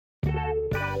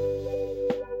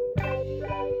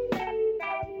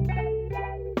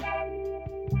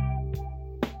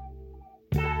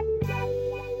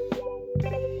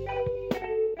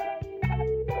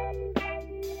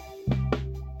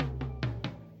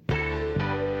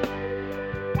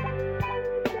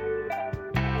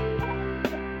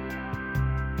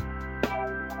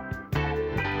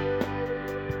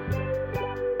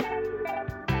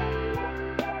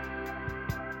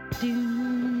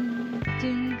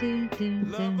Oh,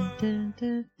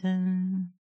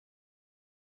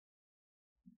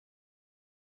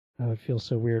 it feels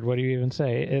so weird. What do you even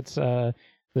say? It's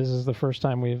this is the first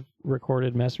time we've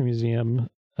recorded Mess Museum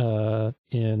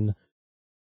in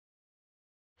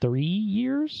 3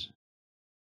 years.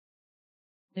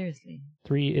 Seriously.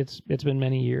 3. It's been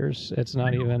many years. It's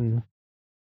not even.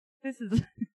 This is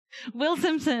Will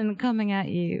Simpson coming at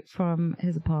you from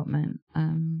his apartment,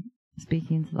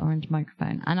 speaking into the orange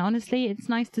microphone. And honestly, it's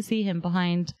nice to see him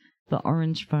behind the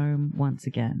orange foam once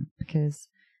again, because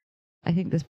I think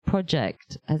this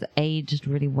project has aged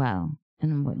really well.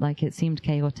 And like, it seemed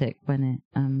chaotic when it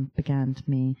began to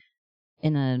me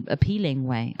in an appealing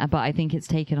way, but I think it's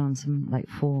taken on some like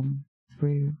form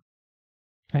through.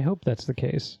 I hope that's the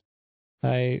case.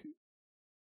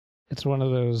 It's one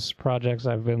of those projects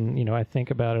I've been, I think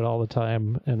about it all the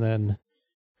time and then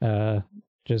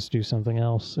just do something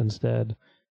else instead.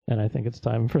 And I think it's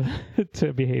time for it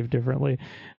to behave differently.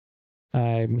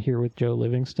 I'm here with Joe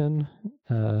Livingston.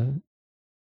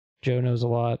 Joe knows a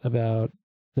lot about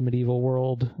the medieval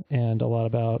world and a lot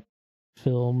about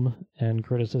film and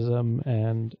criticism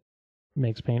and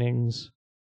makes paintings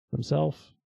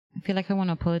himself. I feel like I want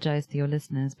to apologize to your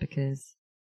listeners because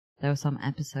there were some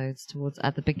episodes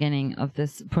at the beginning of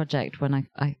this project when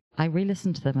I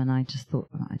re-listened to them and I just thought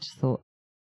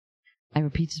I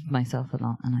repeated myself a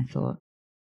lot, and I thought,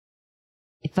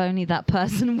 if only that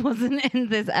person wasn't in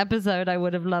this episode, I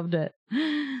would have loved it.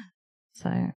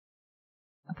 So,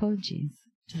 apologies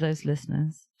to those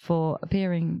listeners for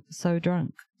appearing so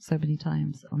drunk so many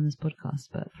times on this podcast,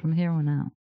 but from here on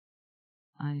out,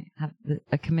 I have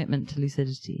a commitment to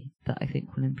lucidity that I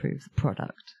think will improve the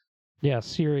product. Yeah,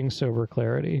 searing sober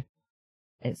clarity.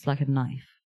 It's like a knife.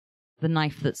 The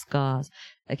knife that scars.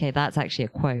 Okay, that's actually a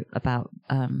quote about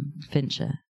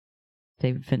Fincher,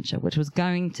 David Fincher, which was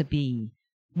going to be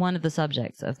one of the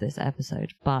subjects of this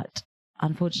episode, but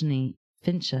unfortunately,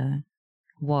 Fincher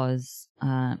was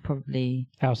probably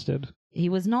ousted. He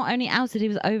was not only ousted, he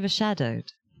was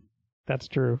overshadowed. That's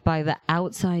true. By the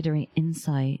outsidery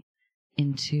insight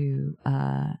into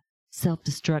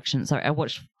self-destruction. Sorry, I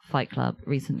watched Fight Club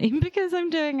recently because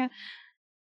I'm doing a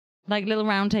little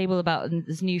round table about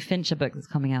this new Fincher book that's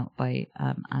coming out by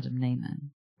Adam Naiman,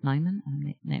 I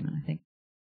think.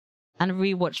 And I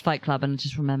rewatched Fight Club and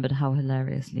just remembered how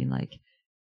hilariously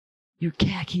your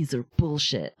khakis are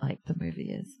bullshit, like the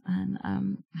movie is,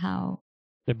 and how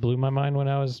it blew my mind when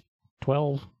I was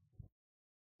 12.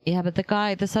 Yeah, but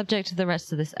the subject of the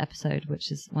rest of this episode,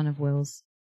 which is one of Will's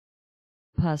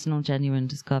personal, genuine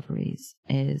discoveries,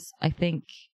 is, I think,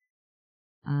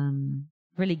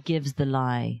 really gives the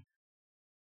lie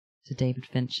to David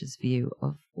Fincher's view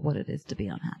of what it is to be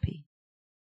unhappy.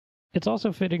 It's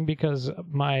also fitting because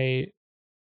I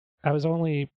was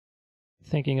only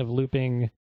thinking of looping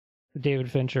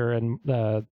David Fincher and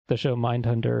the show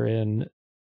Mindhunter in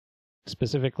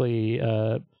specifically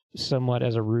somewhat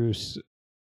as a ruse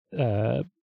to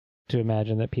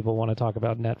imagine that people want to talk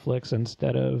about Netflix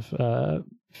instead of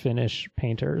Finnish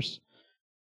painters.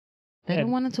 They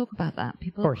don't want to talk about that.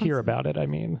 People or hear about it, I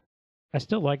mean. I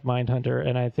still like Mindhunter,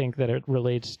 and I think that it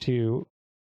relates to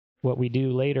what we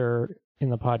do later in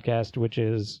the podcast, which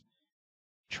is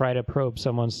try to probe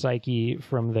someone's psyche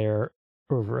from their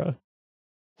oeuvre.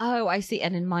 Oh, I see.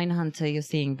 And in Mindhunter, you're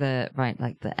seeing the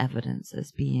evidence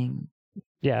as being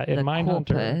in Mindhunter,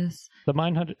 corpus.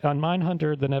 On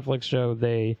Mindhunter, the Netflix show,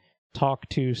 they talk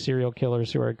to serial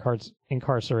killers who are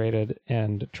incarcerated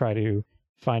and try to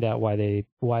find out why they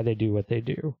do what they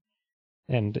do.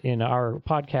 And in our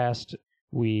podcast,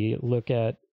 we look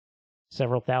at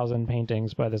several thousand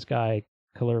paintings by this guy,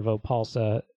 Kalervo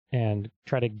Palsa, and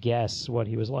try to guess what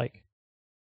he was like.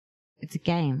 It's a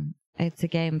game. It's a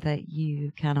game that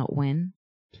you cannot win.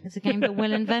 It's a game that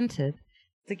Will invented.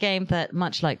 It's a game that,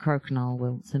 much like Crokinole,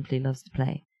 Will simply loves to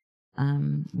play.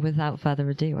 Without further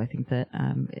ado, I think that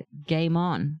game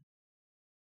on.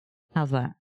 How's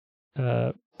that?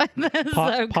 So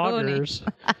poggers.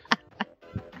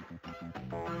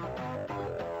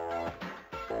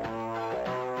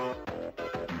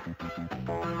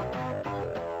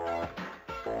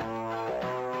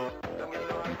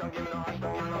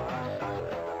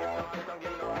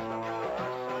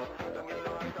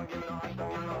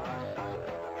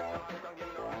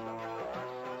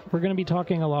 We're going to be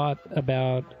talking a lot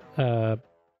about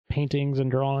paintings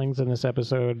and drawings in this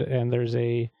episode, and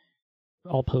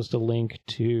I'll post a link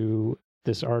to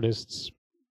this artist's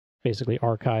basically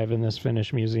archive in this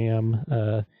Finnish museum,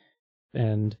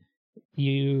 and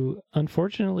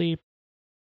unfortunately,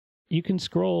 you can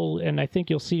scroll, and I think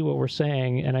you'll see what we're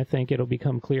saying, and I think it'll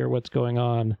become clear what's going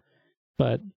on,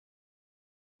 but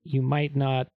you might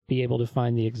not be able to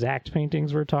find the exact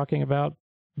paintings we're talking about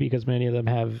because many of them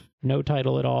have no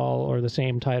title at all or the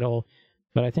same title,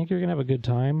 but I think you're going to have a good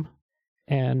time,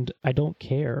 and I don't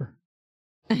care.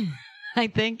 I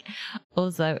think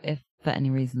also if for any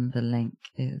reason the link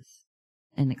is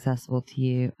inaccessible to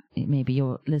you, maybe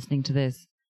you're listening to this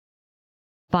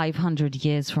 500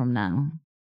 years from now,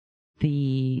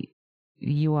 the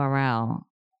URL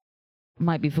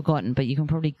might be forgotten, but you can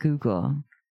probably Google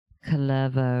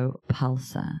Kalervo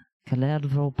Palsa.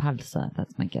 Kalervo Palsa,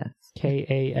 that's my guess.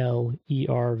 Kalervo.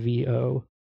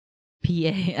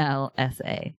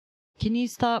 Palsa. Can you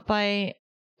start by,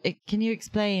 can you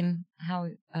explain how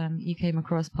you came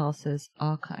across Palsa's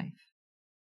archive?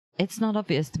 It's not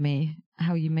obvious to me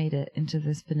how you made it into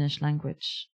this Finnish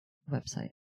language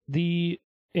website. The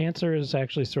answer is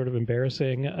actually sort of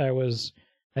embarrassing.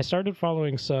 I started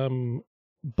following some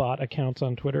bot accounts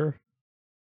on Twitter.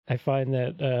 I find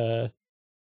that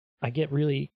I get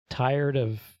really tired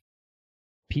of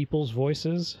people's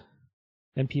voices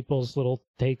and people's little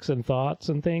takes and thoughts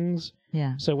and things.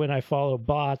 Yeah. So when I follow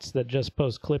bots that just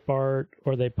post clip art,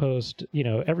 or they post,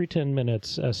 every 10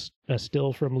 minutes a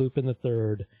still from Lupin the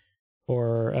Third,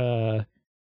 or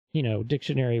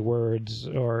dictionary words,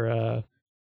 or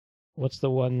what's the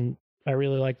one? I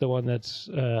really like the one that's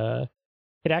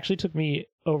it actually took me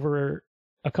over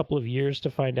a couple of years to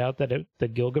find out that the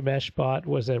Gilgamesh bot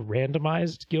was a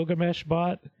randomized Gilgamesh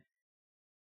bot,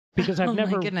 because I've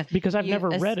never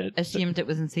read it. Assumed it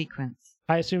was in sequence.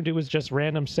 I assumed it was just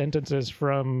random sentences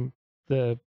from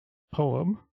the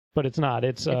poem, but it's not.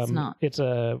 It's not. It's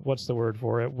a, what's the word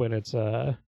for it when it's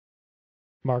a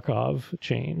Markov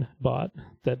chain bot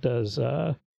that does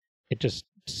it just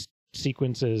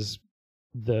sequences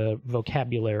the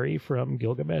vocabulary from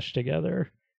Gilgamesh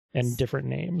together and different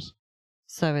names.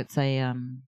 So it's a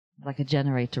like a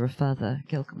generator of further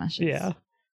Gilgameshes. Yeah,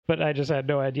 but I just had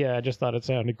no idea. I just thought it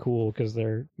sounded cool because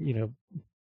they're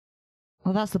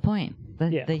Well, that's the point.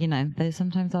 They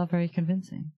sometimes are very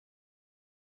convincing.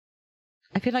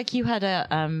 I feel like you had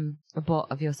a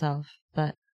bot of yourself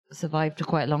that survived for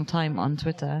quite a long time on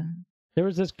Twitter. There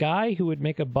was this guy who would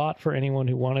make a bot for anyone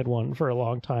who wanted one for a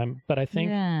long time, but I think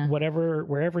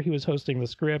wherever he was hosting the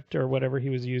script or whatever he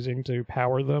was using to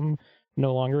power them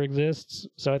no longer exists.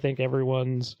 So I think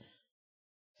everyone's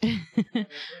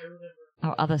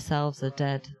our other selves are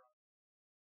dead.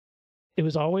 It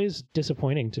was always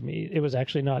disappointing to me. It was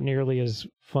actually not nearly as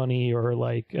funny or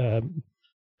like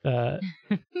Do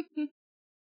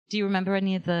you remember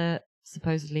any of the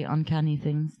supposedly uncanny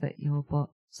things that your bot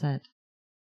said?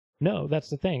 No, that's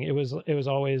the thing. It was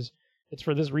always, it's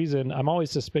for this reason. I'm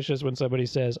always suspicious when somebody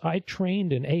says, I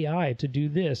trained an AI to do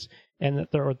this, and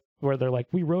that they're like,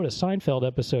 we wrote a Seinfeld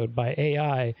episode by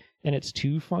AI and it's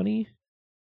too funny.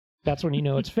 That's when you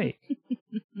know it's fake.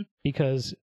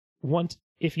 Because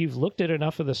if you've looked at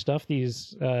enough of the stuff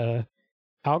these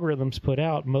algorithms put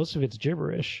out, most of it's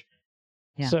gibberish.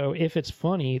 Yeah. So if it's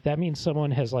funny, that means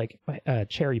someone has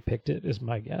cherry picked it, is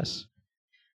my guess.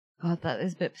 God, that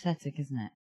is a bit pathetic, isn't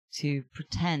it? To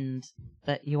pretend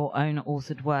that your own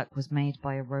authored work was made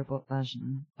by a robot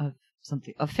version of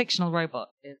something. A fictional robot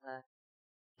is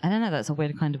I don't know, that's a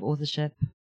weird kind of authorship.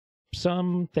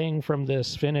 Something from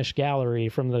this Finnish gallery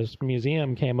from this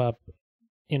museum came up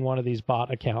in one of these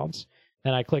bot accounts,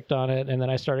 and I clicked on it, and then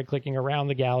I started clicking around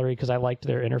the gallery because I liked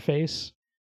their interface.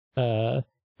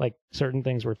 Like certain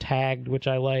things were tagged, which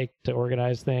I liked to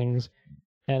organize things.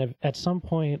 And at some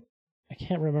point, I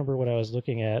can't remember what I was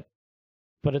looking at,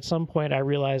 but at some point I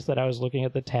realized that I was looking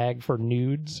at the tag for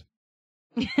nudes.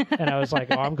 And I was like,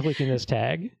 oh, I'm clicking this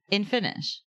tag. In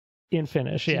Finnish? In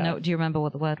Finnish, yeah. Do you remember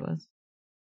what the word was?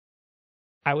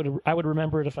 I would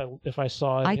remember it if I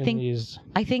saw it these.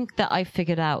 I think that I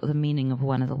figured out the meaning of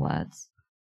one of the words.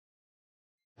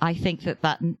 I think that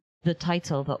the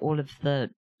title that all of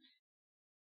the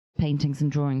paintings and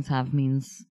drawings have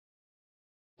means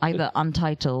either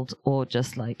untitled or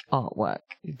just like artwork.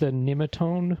 The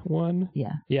Nematone one?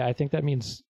 Yeah. Yeah, I think that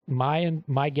means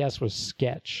my guess was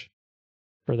sketch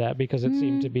for that because it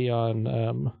seemed to be on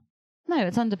No,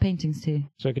 it's under paintings too.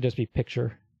 So it could just be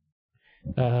picture.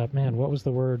 Man, what was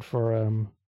the word for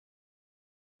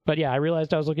But yeah, I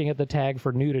realized I was looking at the tag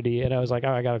for nudity and I was like,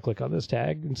 oh, I got to click on this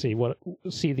tag and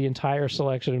see the entire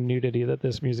selection of nudity that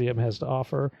this museum has to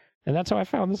offer. And that's how I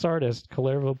found this artist,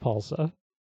 Kalervo Palsa.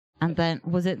 And then,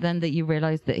 was it then that you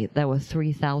realized that there were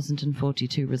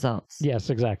 3,042 results? Yes,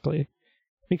 exactly.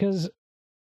 Because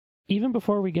even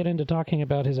before we get into talking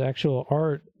about his actual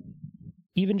art,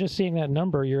 even just seeing that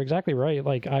number, you're exactly right.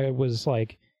 Like, I was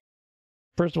like,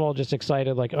 first of all, just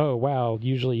excited, like, oh, wow,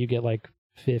 usually you get like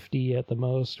 50 at the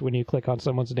most when you click on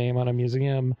someone's name on a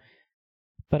museum.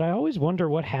 But I always wonder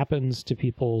what happens to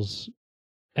people's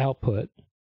output.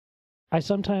 I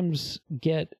sometimes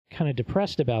get kind of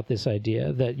depressed about this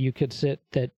idea that you could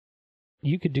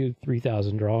do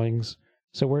 3,000 drawings.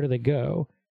 So where do they go?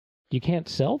 You can't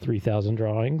sell 3,000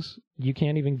 drawings. You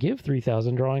can't even give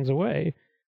 3,000 drawings away.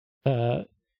 I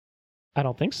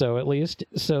don't think so, at least.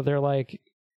 So they're like...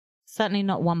 Certainly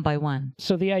not one by one.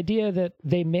 So the idea that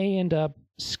they may end up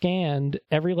scanned,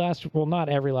 not every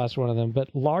last one of them,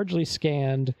 but largely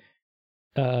scanned,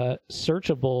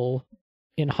 searchable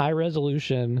in high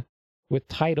resolution with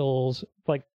titles,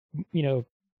 like,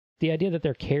 the idea that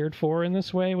they're cared for in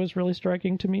this way was really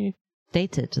striking to me.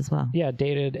 Dated as well. Yeah,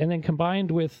 dated. And then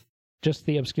combined with just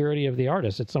the obscurity of the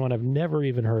artist. It's someone I've never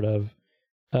even heard of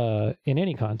in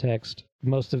any context.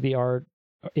 Most of the art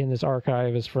in this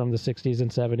archive is from the 60s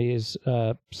and 70s.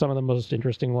 Some of the most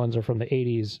interesting ones are from the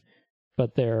 80s,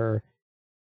 but they're,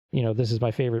 this is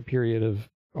my favorite period of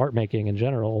art making in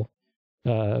general.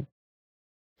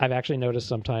 I've actually noticed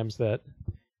sometimes that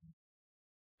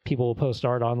people will post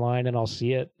art online and I'll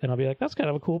see it and I'll be like, that's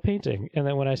kind of a cool painting. And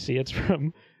then when I see it's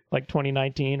from like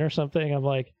 2019 or something, I'm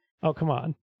like, oh, come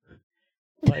on.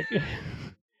 Like,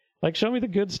 like show me the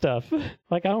good stuff.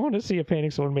 Like, I don't want to see a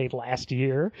painting someone made last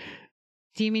year.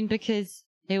 Do you mean because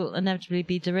it will inevitably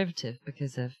be derivative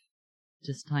because of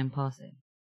just time passing?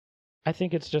 I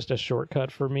think it's just a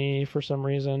shortcut for me for some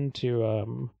reason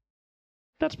to,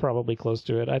 that's probably close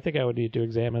to it. I think I would need to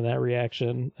examine that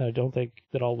reaction. I don't think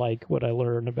that I'll like what I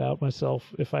learn about myself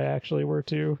if I actually were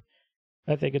to.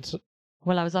 I think it's...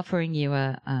 Well, I was offering you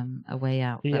a way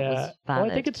out that was valid.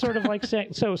 Well, I think it's sort of like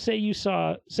say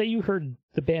you heard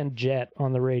the band Jet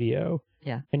on the radio.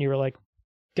 Yeah. And you were like,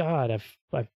 God,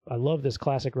 I love this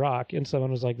classic rock. And someone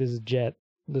was like, this is Jet.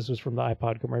 This was from the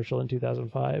iPod commercial in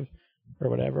 2005 or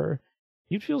whatever.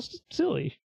 You'd feel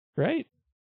silly, right?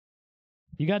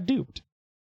 You got duped.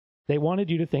 They wanted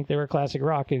you to think they were classic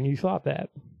rock, and you thought that.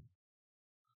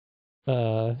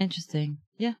 Interesting.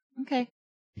 Yeah. Okay.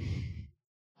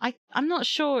 I'm not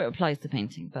sure it applies to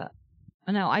painting, but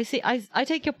no, I see. I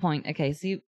take your point. Okay,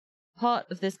 so part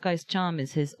of this guy's charm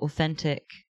is his authentic.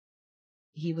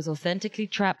 He was authentically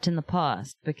trapped in the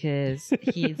past because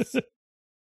he's.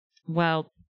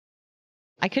 Well,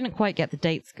 I couldn't quite get the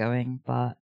dates going,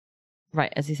 but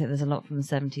right, as you said, there's a lot from the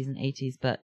 70s and 80s,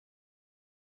 but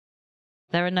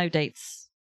there are no dates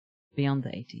beyond the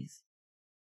 80s.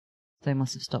 They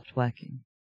must have stopped working,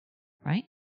 right?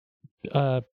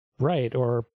 Right,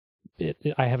 or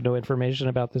I have no information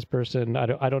about this person.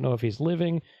 I don't know if he's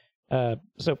living.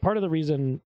 So part of the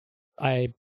reason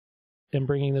I am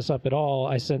bringing this up at all,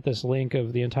 I sent this link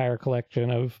of the entire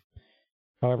collection of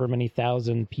however many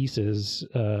thousand pieces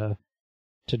to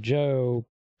Joe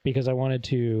because I wanted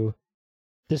to.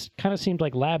 This kind of seemed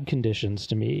like lab conditions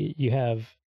to me. You have,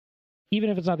 even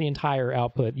if it's not the entire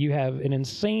output, you have an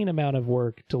insane amount of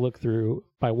work to look through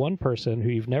by one person who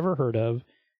you've never heard of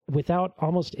without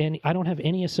almost any, I don't have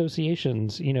any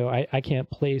associations. I can't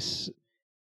place,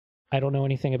 I don't know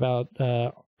anything about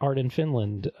art in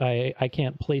Finland. I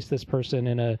can't place this person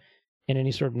in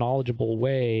any sort of knowledgeable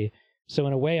way. So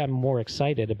in a way, I'm more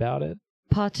excited about it.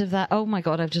 Part of that, oh my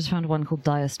God, I've just found one called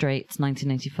Dire Straits,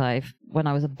 1985, when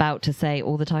I was about to say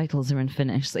all the titles are in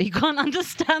Finnish, so you can't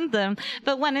understand them.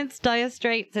 But when it's Dire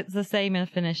Straits, it's the same in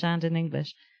Finnish and in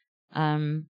English.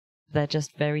 They're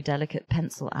just very delicate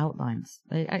pencil outlines.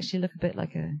 They actually look a bit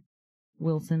like a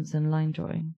Will Simpson line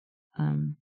drawing.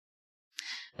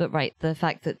 But right, the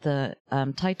fact that the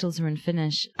titles are in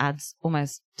Finnish adds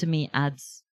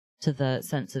to the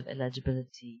sense of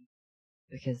illegibility.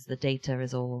 Because the data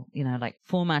is all, like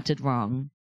formatted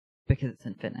wrong because it's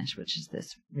in Finnish, which is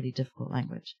this really difficult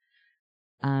language.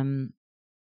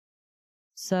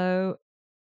 So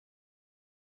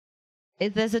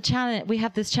there's a challenge. We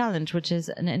have this challenge, which is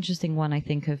an interesting one, I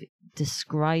think, of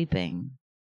describing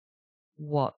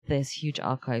what this huge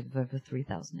archive of over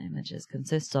 3,000 images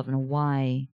consists of and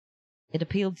why it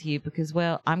appealed to you. Because,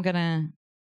 well, I'm going to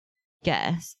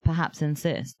guess, perhaps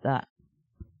insist, that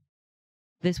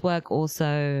this work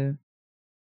also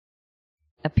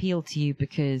appealed to you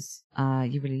because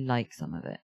you really like some of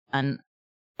it. And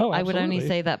I would only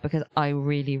say that because I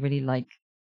really, really like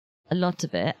a lot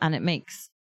of it. And it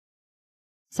makes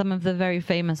some of the very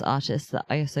famous artists that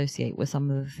I associate with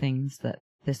some of the things that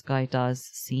this guy does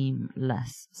seem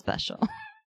less special.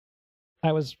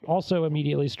 I was also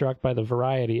immediately struck by the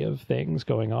variety of things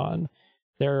going on.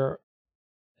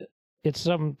 This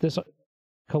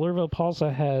Kullervo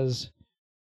Palsa has,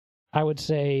 I would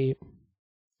say,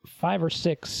 5 or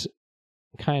 6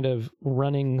 kind of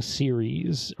running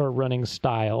series or running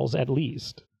styles, at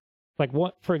least. Like,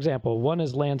 one, for example, one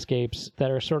is landscapes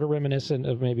that are sort of reminiscent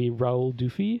of maybe Raoul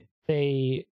Dufy.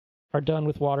 They are done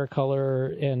with watercolor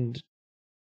and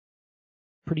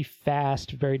pretty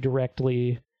fast, very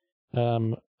directly.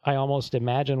 I almost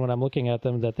imagine when I'm looking at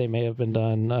them that they may have been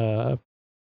done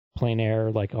plein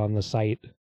air, like on the site.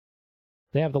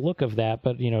 They have the look of that,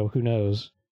 but, who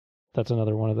knows? That's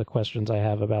another one of the questions I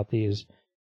have about these.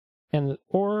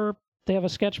 Or they have a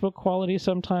sketchbook quality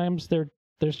sometimes.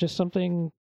 There's just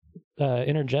something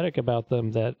energetic about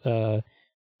them that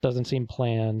doesn't seem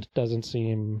planned, doesn't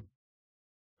seem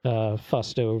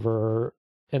fussed over.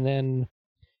 And then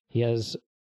he has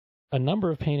a number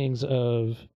of paintings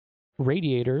of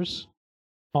radiators,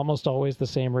 almost always the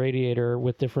same radiator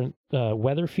with different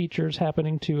weather features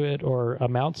happening to it or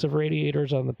amounts of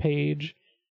radiators on the page.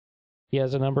 He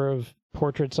has a number of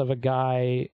portraits of a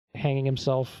guy hanging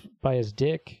himself by his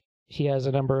dick. He has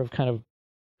a number of kind of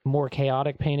more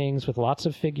chaotic paintings with lots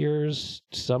of figures,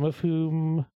 some of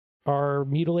whom are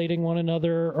mutilating one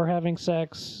another or having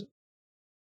sex.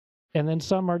 And then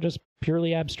some are just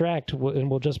purely abstract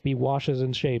and will just be washes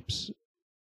and shapes.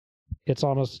 It's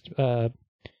almost,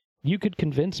 you could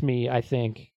convince me, I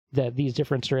think, that these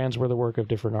different strands were the work of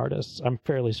different artists. I'm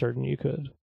fairly certain you could.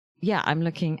 Yeah, I'm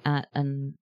looking at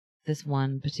this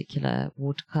one particular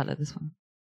watercolor, this one.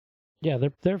 Yeah,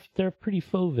 they're pretty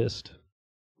fauvist.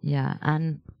 Yeah,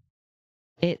 and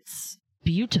it's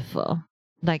beautiful.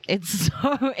 Like, it's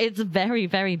very,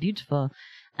 very beautiful.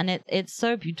 And it's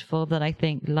so beautiful that I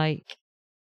think, like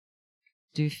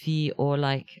Dufy or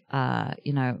like,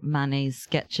 Manet's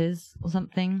sketches or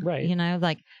something. Right.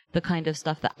 Like the kind of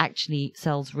stuff that actually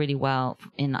sells really well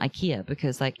in IKEA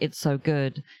because, like, it's so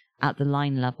good at the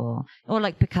line level. Or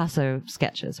like Picasso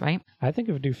sketches, right? I think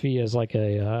of Dufy as like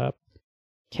a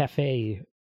cafe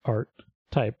art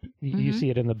type. You see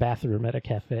it in the bathroom at a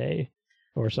cafe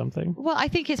or something. Well, I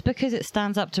think it's because it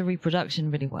stands up to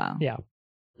reproduction really well. Yeah.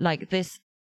 Like this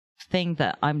thing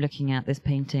that I'm looking at, this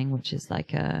painting, which is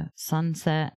like a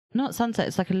sunset. Not sunset,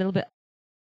 it's like a little bit...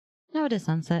 No, it is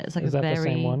sunset. It's like is a that very... the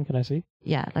same one? Can I see?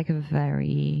 Yeah, like a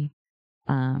very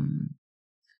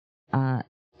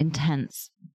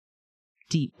intense,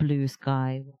 deep blue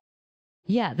sky.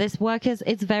 Yeah, this work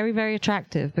it's very, very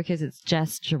attractive because it's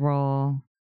gestural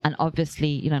and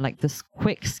obviously, like this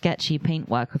quick, sketchy paint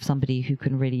work of somebody who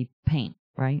can really paint,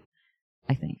 right?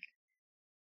 I think.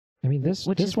 I mean, this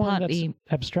one that's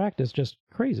abstract is just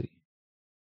crazy.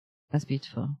 That's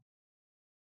beautiful.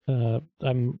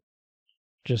 I'm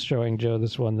just showing Joe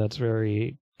this one that's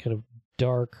very kind of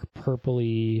dark,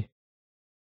 purpley,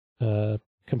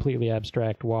 completely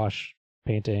abstract wash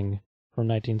painting from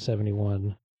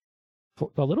 1971.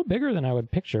 A little bigger than I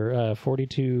would picture,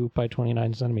 42 by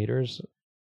 29 centimeters.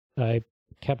 I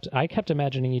kept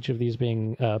imagining each of these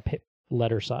being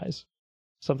letter size.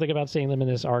 Something about seeing them in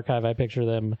this archive, I picture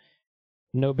them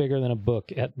no bigger than a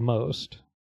book at most.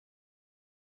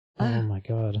 Oh my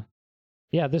God.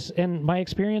 Yeah, and my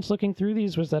experience looking through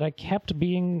these was that I kept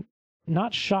being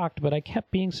not shocked, but I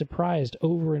kept being surprised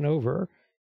over and over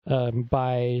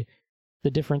by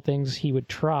the different things he would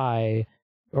try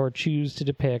or choose to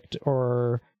depict,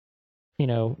 or,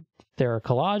 there are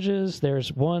collages.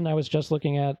 There's one I was just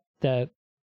looking at that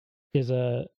is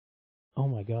oh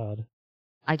my God.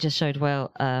 I just showed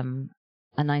Will a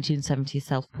 1970s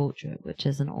self-portrait, which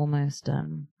is an almost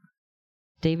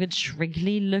David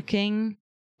Shrigley-looking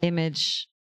image,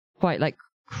 quite like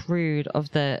crude of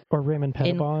the... Or Raymond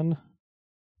Pettibon.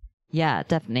 Yeah,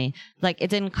 definitely. Like,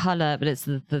 it's in color, but it's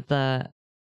the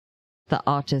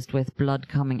artist with blood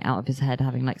coming out of his head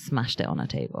having like smashed it on a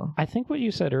table. I think what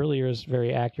you said earlier is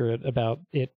very accurate about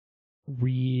it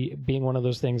being one of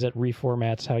those things that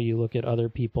reformats how you look at other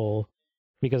people.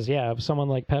 Because, yeah, someone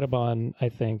like Pettibon, I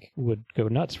think, would go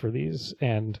nuts for these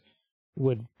and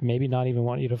would maybe not even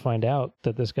want you to find out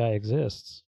that this guy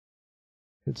exists.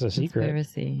 It's a secret.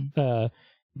 Conspiracy.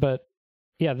 But,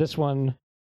 yeah, this one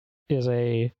is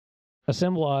a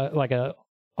symbol,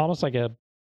 almost like a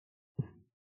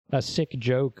sick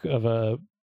joke of a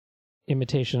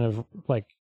imitation of, like,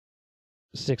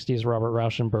 60s Robert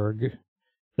Rauschenberg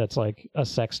that's like a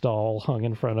sex doll hung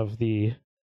in front of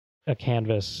a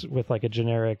canvas with like a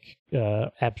generic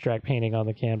abstract painting on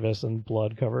the canvas and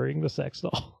blood covering the sex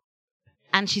doll.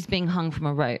 And she's being hung from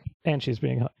a rope. And she's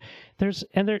being hung.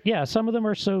 Some of them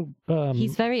are so...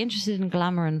 He's very interested in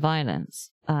glamour and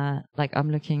violence. Like, I'm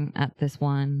looking at this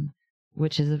one,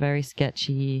 which is a very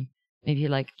sketchy, maybe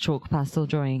like chalk pastel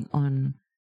drawing on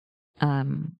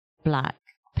black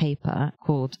paper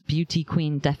called Beauty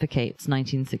Queen Defecates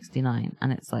 1969.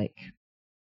 And it's like...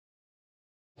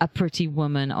 a pretty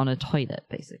woman on a toilet,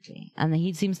 basically. And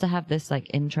he seems to have this like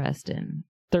interest in.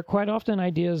 They're quite often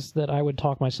ideas that I would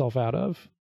talk myself out of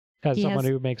as someone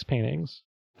who makes paintings.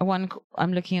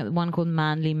 I'm looking at one called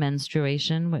Manly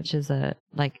Menstruation, which is a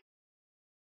like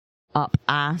up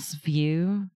ass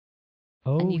view.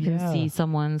 Oh, and you can see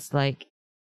someone's like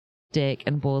dick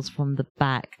and balls from the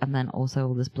back, and then also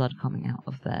all this blood coming out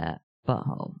of their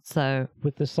butthole. So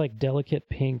with this like delicate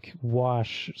pink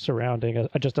wash surrounding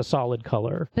just a solid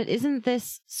color. But isn't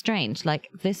this strange? Like,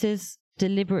 this is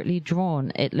deliberately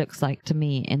drawn, it looks like to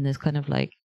me, in this kind of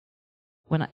like,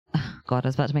 when God, I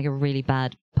was about to make a really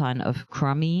bad pun of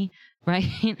crummy,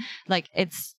 right? Like,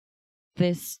 it's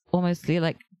this almost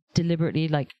like deliberately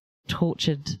like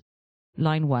tortured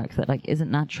line work that like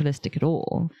isn't naturalistic at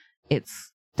all.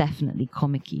 It's definitely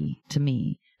comic-y to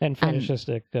me. And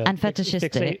fetishistic. And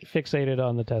fetishistic. Fixated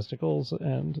on the testicles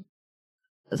and...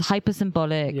 It's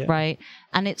hypersymbolic, right?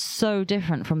 And it's so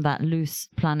different from that loose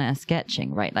plein air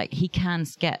sketching, right? Like, he can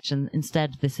sketch, and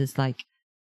instead this is like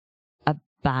a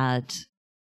bad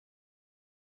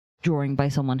drawing by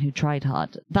someone who tried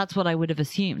hard. That's what I would have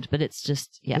assumed, but it's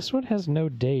just, yeah. This one has no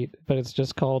date, but it's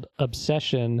just called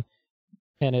Obsession,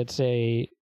 and it's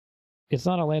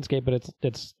not a landscape, but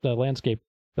it's the landscape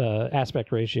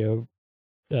aspect ratio.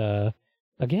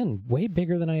 Again, way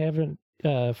bigger than I ever...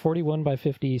 41 by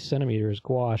 50 centimeters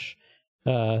gouache.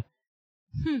 And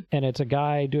it's a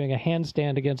guy doing a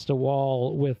handstand against a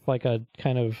wall with like a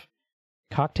kind of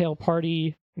cocktail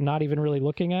party, not even really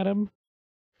looking at him.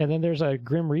 And then there's a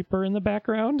Grim Reaper in the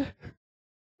background.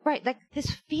 Right, like this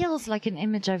feels like an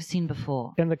image I've seen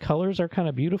before. And the colors are kind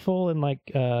of beautiful, and like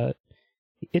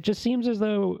it just seems as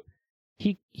though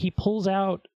he pulls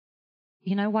out...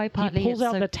 You know why partly he pulls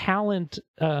out the talent...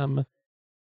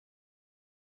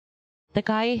 The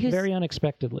guy who's very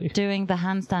unexpectedly doing the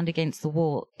handstand against the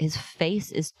wall, his face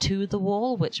is to the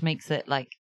wall, which makes it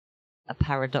like a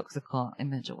paradoxical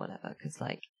image or whatever. Because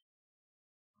like,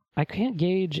 I can't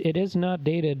gauge. It is not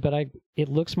dated, but it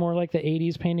looks more like the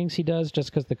 80s paintings he does,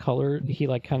 just because the color he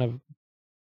like kind of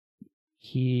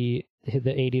the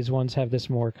 80s ones have this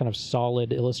more kind of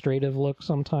solid illustrative look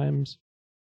sometimes.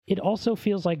 It also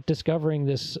feels like discovering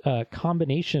this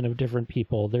combination of different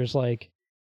people. There's like,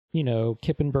 you know,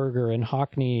 Kippenberger and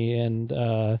Hockney and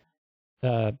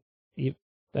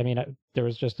there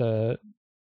was just a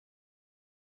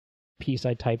piece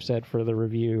I typeset for the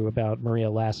review about Maria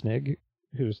Lasnig,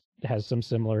 who has some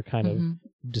similar kind of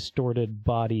distorted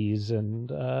bodies.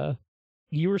 And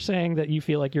you were saying that you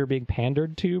feel like you're being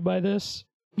pandered to by this,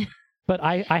 but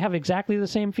I have exactly the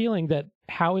same feeling that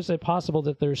how is it possible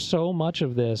that there's so much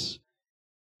of this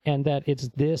and that it's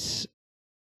this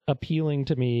appealing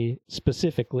to me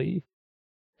specifically.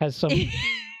 Has some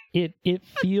it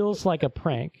feels like a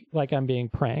prank, like I'm being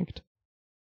pranked.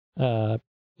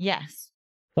 Yes.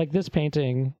 Like this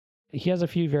painting, he has a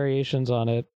few variations on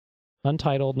it.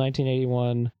 Untitled,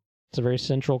 1981. It's a very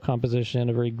central composition,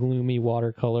 a very gloomy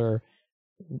watercolor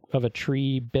of a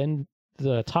tree.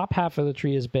 The top half of the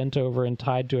tree is bent over and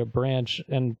tied to a branch,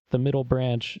 and the middle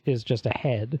branch is just a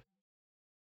head.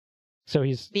 So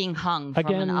he's being hung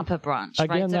from an upper branch,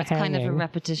 right? So it's kind of a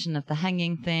repetition of the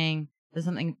hanging thing. There's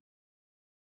something...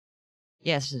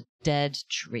 Yes, a dead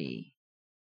tree.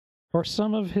 Or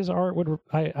some of his art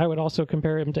I would also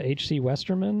compare him to H.C.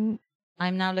 Westerman.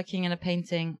 I'm now looking at a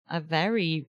painting, a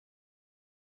very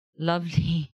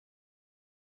lovely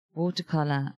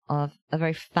watercolor of a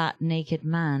very fat, naked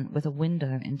man with a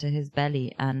window into his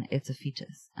belly, and it's a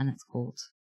fetus, and it's called...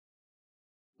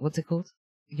 What's it called?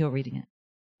 You're reading it.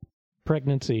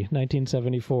 Pregnancy,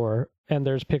 1974, and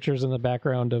there's pictures in the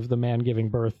background of the man giving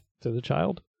birth to the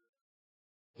child.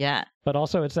 Yeah. But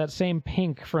also it's that same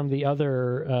pink from the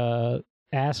other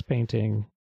ass painting,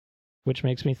 which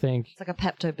makes me think... It's like a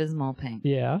Pepto-Bismol pink.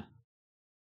 Yeah.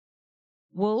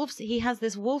 Wolves, he has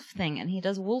this wolf thing, and he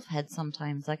does wolf heads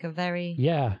sometimes, like a very...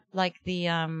 Yeah. Like the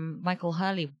Michael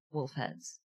Hurley wolf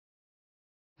heads.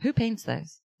 Who paints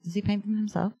those? Does he paint them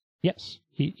himself? Yes.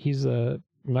 He's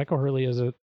Michael Hurley is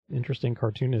a interesting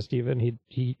cartoonist even.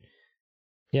 He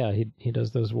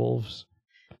does those wolves.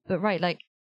 But right, like,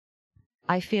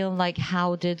 I feel like,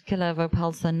 how did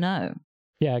Kalevo-Palsa know?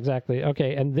 Yeah, exactly.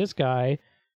 Okay, and this guy,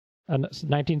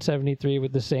 1973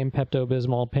 with the same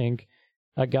Pepto-Bismol pink,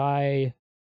 a guy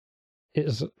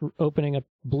is opening a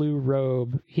blue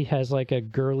robe. He has like a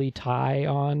girly tie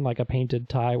on, like a painted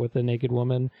tie with a naked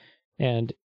woman,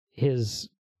 and his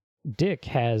dick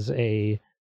has a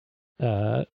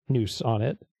noose on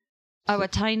it. Oh, a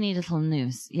tiny little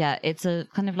noose. Yeah, it's a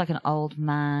kind of like an old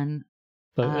man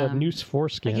A noose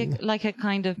foreskin. Like a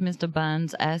kind of Mr.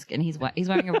 Burns-esque, and he's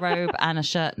wearing a robe and a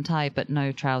shirt and tie, but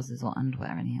no trousers or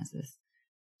underwear, and he has this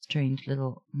strange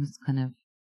little kind of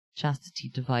chastity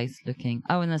device looking.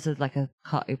 Oh, and there's like a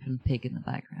cut open pig in the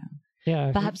background.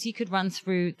 Yeah. Perhaps you could run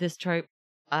through this trope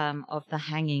of the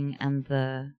hanging and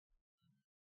the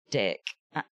dick.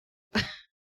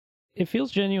 It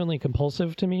feels genuinely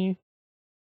compulsive to me.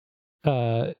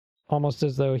 Almost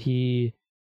as though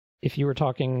if you were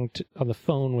talking on the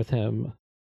phone with him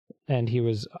and he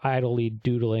was idly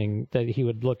doodling, that he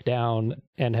would look down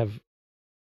and have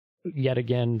yet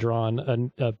again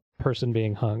drawn a person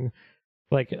being hung.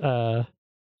 Like, you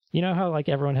know how like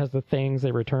everyone has the things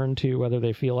they return to whether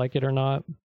they feel like it or not?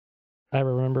 I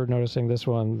remember noticing this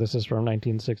one. This is from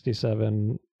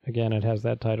 1967. Again, it has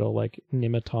that title, like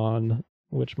Nematon,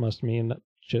 which must mean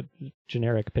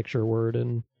generic picture word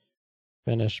in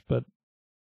Finnish. But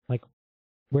like,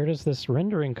 where does this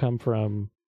rendering come from?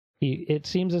 It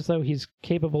seems as though he's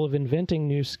capable of inventing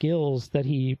new skills that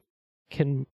he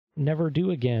can never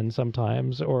do again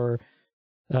sometimes, or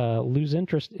lose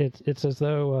interest. It's as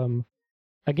though,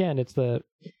 again, it's the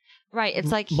right.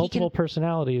 It's like multiple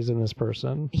personalities in this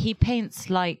person. He paints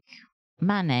like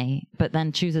Manet, but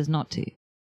then chooses not to.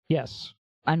 Yes.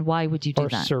 And why would you do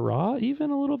that? Or Seurat,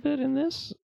 even a little bit in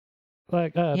this.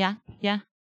 Like, yeah.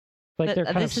 Like they're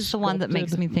kind this of is the one that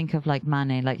makes me think of like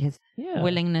Manet, like his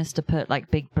willingness to put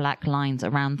like big black lines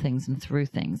around things and through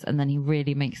things, and then he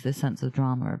really makes this sense of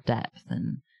drama, of depth,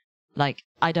 and like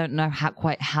I don't know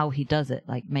quite how he does it.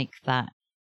 Like make that,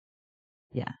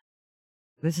 yeah.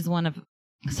 This is one of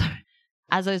sorry.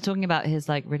 As I was talking about his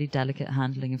like really delicate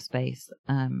handling of space,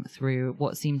 through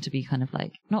what seemed to be kind of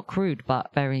like not crude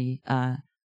but very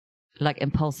like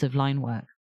impulsive line work.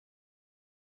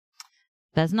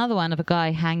 There's another one of a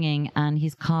guy hanging and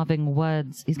he's carving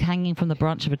words. He's hanging from the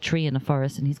branch of a tree in a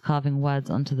forest and he's carving words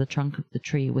onto the trunk of the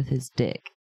tree with his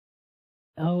dick.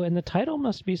 Oh, and the title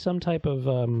must be some type of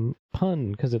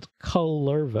pun because it's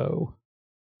Kullervo.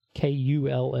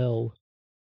 Kull.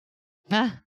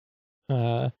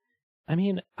 I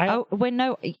mean,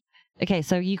 no. Okay,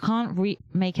 so you can't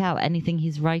make out anything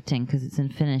he's writing because it's in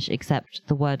Finnish except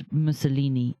the word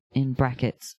Mussolini in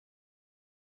brackets.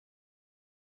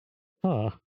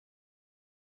 Huh.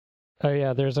 Oh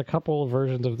yeah, there's a couple of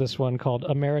versions of this one called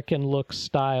American Look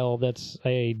Style that's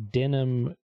a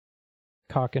denim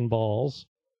cock and balls.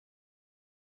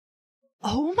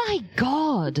 Oh my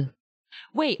god!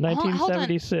 Wait,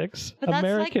 1976. But that's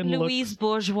American like Louise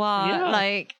Bourgeois,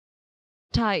 like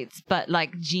tights, but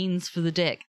like jeans for the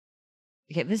dick.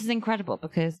 Okay, this is incredible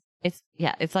because it's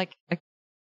like a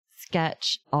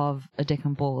sketch of a dick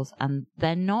and balls, and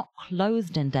they're not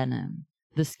clothed in denim.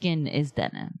 The skin is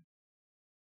denim.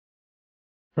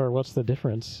 Or what's the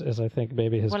difference? Is I think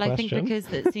maybe his question. Well, I think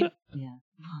because it seems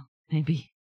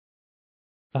maybe.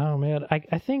 Oh man,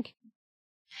 I think. See,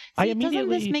 I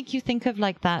immediately. Doesn't this make you think of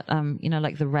like that?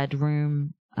 Like the Red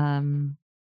Room,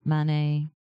 Manet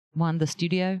one, the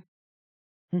studio.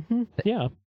 Mm-hmm. Yeah.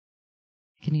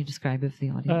 Can you describe it for the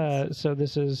audience? So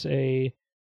this is a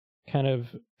kind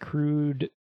of crude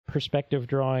perspective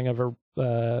drawing of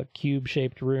a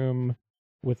cube-shaped room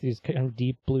with these kind of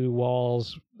deep blue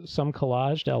walls, some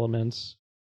collaged elements.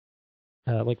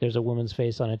 Like there's a woman's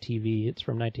face on a TV. It's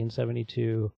from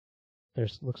 1972.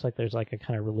 Looks like there's like a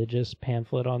kind of religious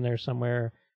pamphlet on there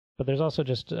somewhere. But there's also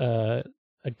just a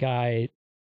guy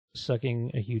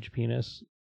sucking a huge penis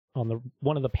on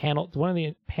one of the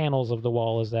panels of the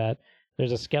wall. Is that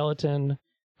there's a skeleton,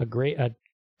 a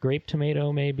grape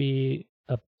tomato, maybe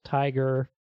a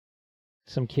tiger,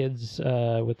 some kids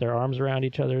with their arms around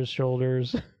each other's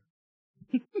shoulders.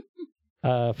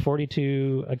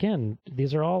 42, again,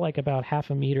 these are all like about half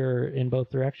a meter in both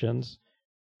directions.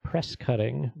 Press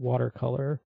cutting,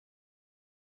 watercolor.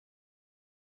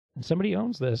 And somebody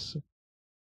owns this.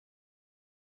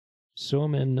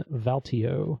 Suomen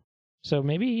Valtio. So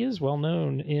maybe he is well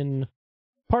known in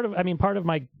part of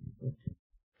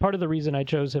the reason I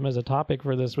chose him as a topic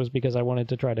for this was because I wanted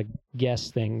to try to guess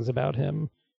things about him.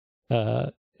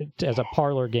 As a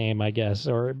parlor game, I guess,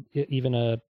 or even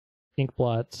a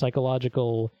Inkblot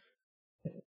psychological,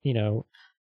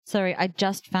 Sorry, I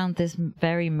just found this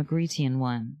very Magretian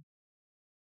one.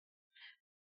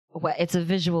 Where it's a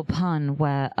visual pun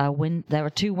where there are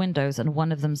two windows and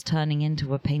one of them's turning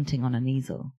into a painting on an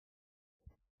easel.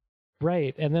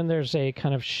 Right, and then there's a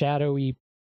kind of shadowy,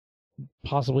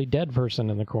 possibly dead person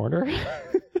in the corner.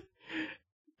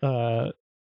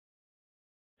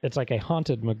 It's like a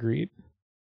haunted Magritte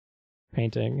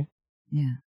painting.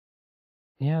 Yeah.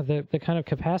 Yeah, the kind of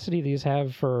capacity these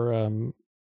have for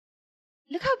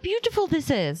Look how beautiful this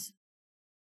is.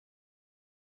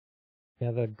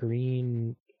 Yeah, the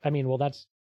green. I mean, well, that's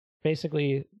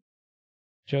basically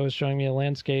Joe is showing me a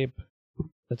landscape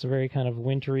that's a very kind of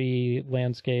wintry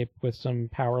landscape with some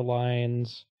power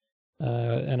lines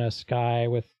and a sky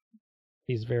with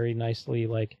these very nicely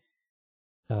like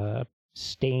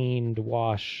stained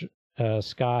wash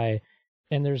sky.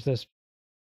 And there's this.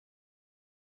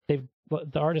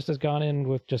 The artist has gone in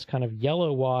with just kind of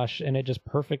yellow wash, and it just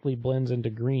perfectly blends into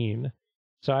green.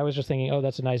 So I was just thinking, oh,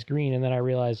 that's a nice green, and then I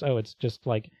realized, oh, it's just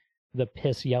like the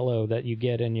piss yellow that you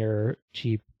get in your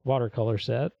cheap watercolor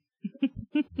set.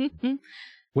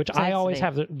 Which I always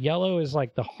have. The yellow is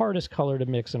like the hardest color to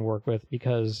mix and work with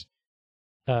because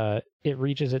it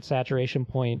reaches its saturation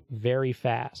point very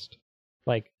fast.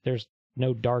 Like there's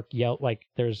no dark yellow. Like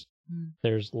there's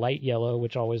light yellow,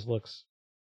 which always looks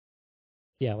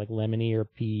like lemony or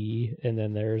pea, and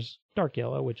then there's dark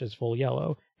yellow, which is full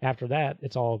yellow. After that,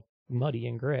 it's all muddy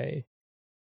and gray.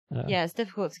 Yeah, it's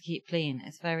difficult to keep clean.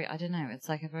 It's very, I don't know, it's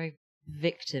like a very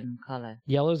victim color.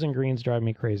 Yellows and greens drive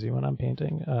me crazy when I'm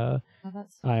painting.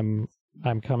 I'm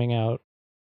coming out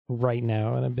right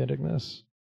now and admitting this.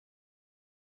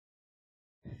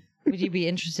 Would you be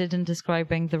interested in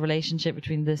describing the relationship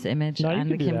between this image and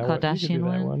the Kim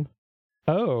Kardashian one?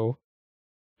 Oh,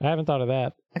 I haven't thought of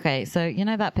that. Okay, so you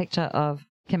know that picture of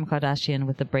Kim Kardashian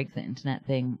with the break the internet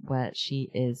thing where she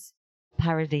is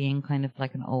parodying kind of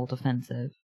like an old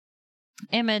offensive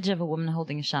image of a woman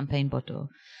holding a champagne bottle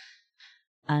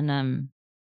and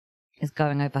is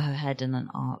going over her head in an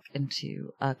arc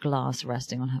into a glass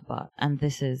resting on her butt. And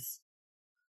this is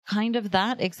kind of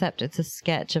that, except it's a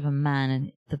sketch of a man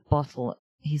and the bottle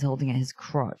he's holding at his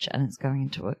crotch and it's going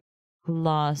into a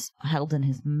glass held in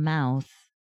his mouth.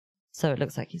 So it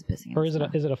looks like he's pissing. Or is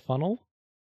it a funnel?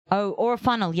 Oh, or a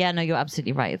funnel. Yeah, no, you're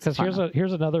absolutely right. It's because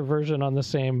here's another version on the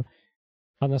same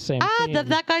theme.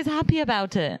 That guy's happy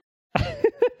about it.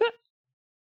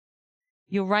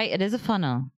 You're right. It is a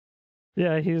funnel.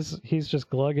 Yeah, he's just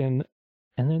glugging,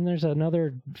 and then there's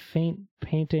another faint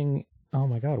painting. Oh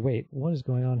my God! Wait, what is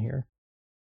going on here?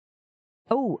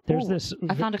 There's this.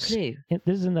 I found a clue.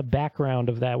 This is in the background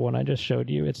of that one I just showed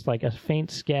you. It's like a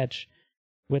faint sketch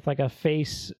with like a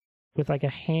face with like a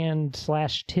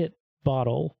hand/tit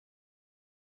bottle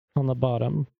on the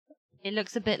bottom. It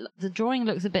looks a bit. The drawing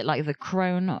looks a bit like the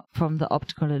crone from the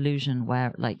Optical Illusion,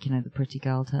 where, like, you know, the pretty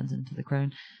girl turns into the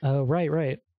crone. Oh,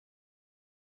 right.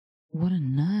 What a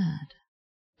nerd!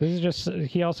 This is just.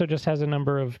 He also just has a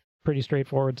number of pretty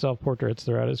straightforward self-portraits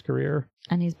throughout his career.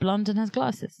 And he's blonde and has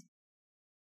glasses.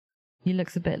 He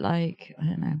looks a bit like, I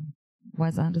don't know,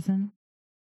 Wes Anderson.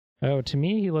 Oh, to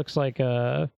me, he looks like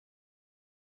a.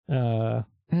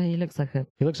 He looks like a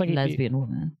lesbian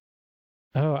woman.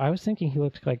 Oh, I was thinking he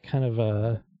looked like kind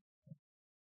of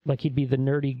like he'd be the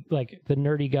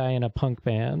nerdy guy in a punk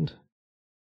band.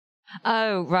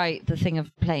 Oh, right, the thing of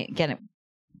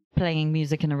playing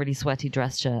music in a really sweaty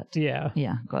dress shirt. Yeah,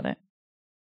 got it.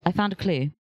 I found a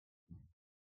clue.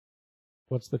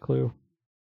 What's the clue?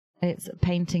 It's a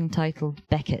painting titled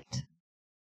Beckett,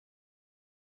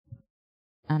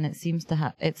 and it seems to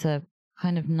have. It's a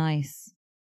kind of nice,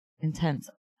 intense,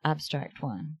 abstract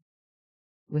one,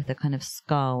 with a kind of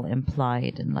skull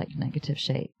implied in like negative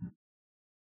shape.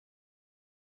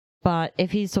 But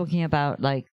if he's talking about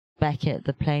like Beckett,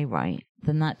 the playwright,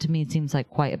 then that to me seems like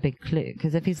quite a big clue.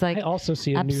 Because if he's like, I also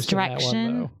see a noose in that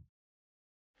one, though.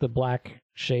 The black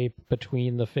shape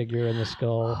between the figure and the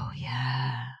skull. Oh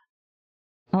yeah.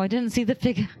 Oh, I didn't see the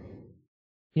figure.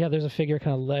 Yeah, there's a figure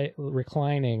kind of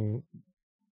reclining.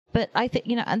 But I think,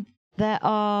 you know, and there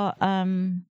are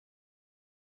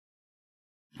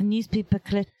newspaper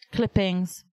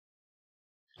clippings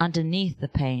underneath the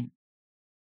paint.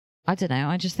 I don't know.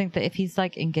 I just think that if he's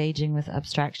like engaging with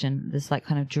abstraction, this like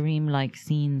kind of dreamlike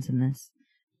scenes in this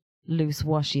loose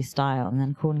washy style, and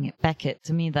then calling it Beckett,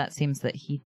 to me that seems that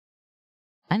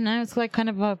I don't know, it's like kind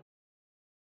of a.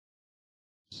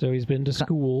 So he's been to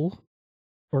school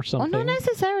or something. Oh, not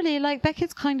necessarily. Like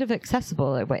Beckett's kind of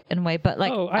accessible in a way, but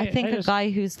like I think a guy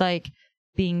who's like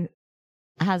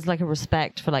has like a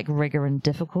respect for like rigor and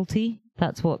difficulty.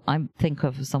 That's what I think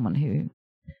of as someone who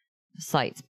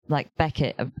cites like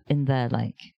Beckett in their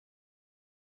like,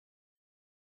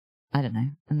 I don't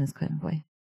know, in this kind of way.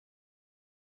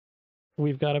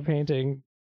 We've got a painting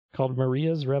called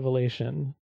Maria's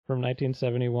Revelation from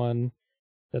 1971.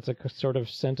 That's a sort of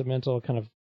sentimental kind of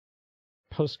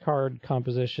postcard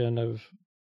composition of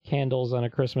candles on a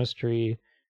Christmas tree,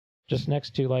 just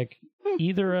next to like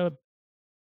either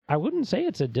I wouldn't say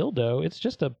it's a dildo, it's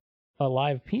just a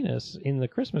live penis in the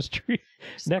Christmas tree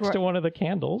next to one of the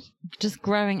candles. Just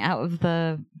growing out of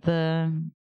the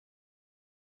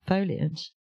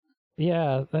foliage.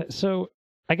 Yeah. So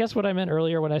I guess what I meant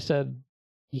earlier when I said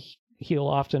he'll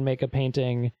often make a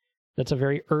painting that's a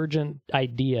very urgent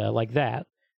idea like that.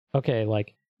 Okay,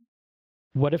 like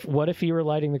what if you were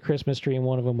lighting the Christmas tree and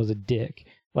one of them was a dick?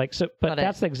 Like so, but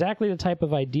that's exactly the type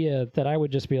of idea that I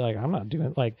would just be like, I'm not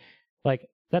doing like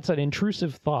that's an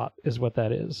intrusive thought is what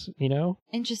that is, you know?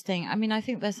 Interesting. I mean, I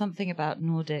think there's something about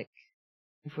Nordic,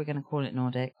 if we're going to call it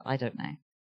Nordic, I don't know.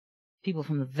 People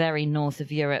from the very north of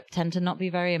Europe tend to not be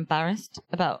very embarrassed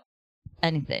about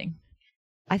anything.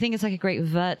 I think it's like a great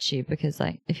virtue because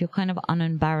like if you're kind of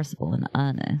unembarrassable and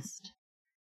earnest,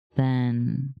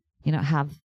 then you don't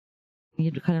have, you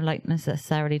kind of like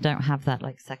necessarily don't have that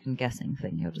like second guessing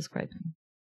thing you're describing.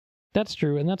 That's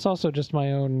true. And that's also just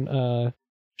my own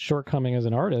shortcoming as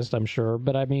an artist, I'm sure.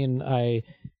 But I mean,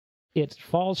 it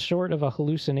falls short of a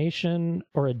hallucination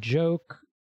or a joke.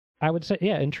 I would say,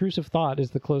 yeah, intrusive thought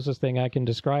is the closest thing I can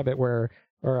describe it or,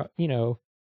 you know,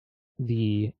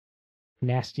 the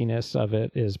nastiness of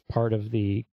it is part of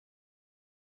the,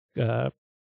 you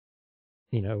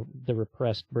know, the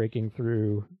repressed breaking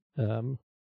through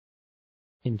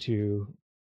into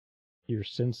your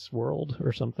sense world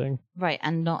or something. Right,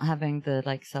 and not having the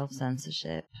like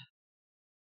self-censorship.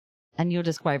 And you're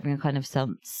describing a kind of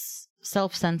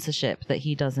self-censorship that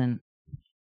he doesn't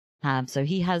have. So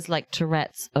he has like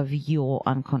Tourette's of your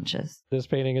unconscious. This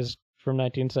painting is from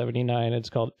 1979. It's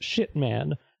called Shit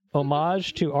Man,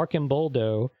 homage to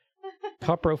Archimboldo,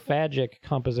 coprophagic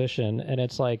composition. And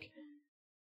it's like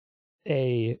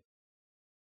a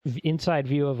inside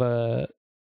view of a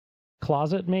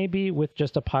closet maybe with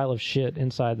just a pile of shit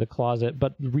inside the closet,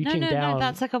 but reaching down. No,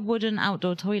 that's like a wooden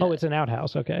outdoor toilet. Oh, it's an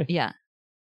outhouse. Okay. Yeah.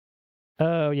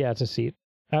 Oh, yeah, it's a seat.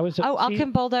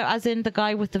 Archimboldo, as in the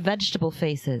guy with the vegetable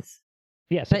faces.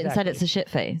 Yes, but exactly. Instead it's a shit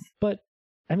face. But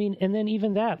I mean, and then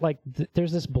even that, like,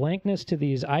 there's this blankness to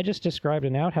these. I just described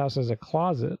an outhouse as a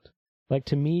closet. Like,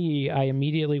 to me, I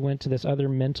immediately went to this other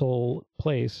mental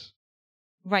place.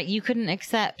 Right, you couldn't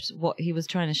accept what he was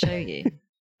trying to show you.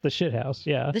 The shit house,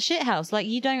 yeah. The shit house. Like,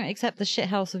 you don't accept the shit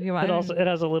house of your own. Also, it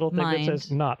has a little thing mind. that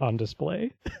says not on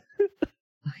display.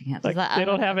 Like, they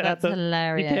don't have it at the.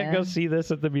 Hilarious. You can't go see this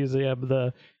at the museum.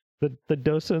 The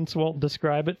docents won't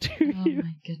describe it to you. Oh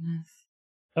my goodness.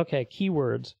 Okay,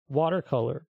 keywords: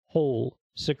 watercolor, hole,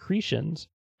 secretions,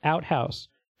 outhouse,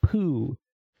 poo,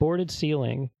 boarded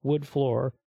ceiling, wood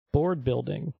floor, board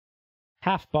building,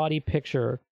 half body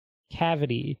picture,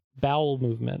 cavity, bowel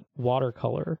movement,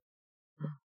 watercolor.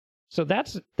 So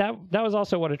that was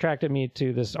also what attracted me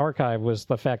to this archive was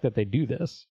the fact that they do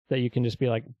this. That you can just be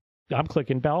like, I'm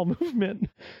clicking bowel movement.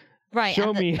 Right.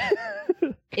 Show me.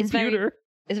 Computer.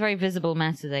 It's very visible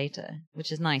metadata,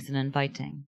 which is nice and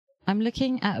inviting. I'm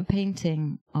looking at a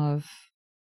painting of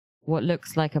what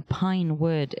looks like a pine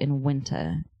wood in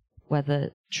winter, where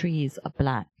the trees are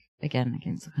black, again,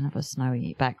 against a kind of a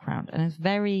snowy background. And it's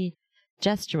very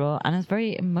gestural and it's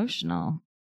very emotional.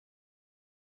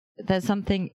 There's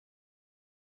something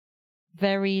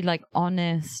very like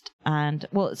honest and,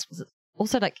 well, it's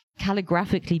also like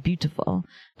calligraphically beautiful.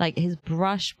 Like his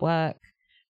brush work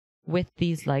with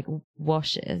these like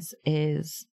washes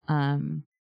is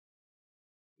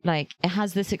like it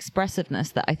has this expressiveness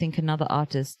that I think another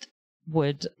artist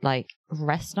would like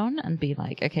rest on and be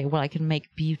like, okay, well, I can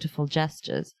make beautiful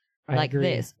gestures like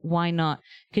this. Why not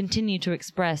continue to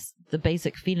express the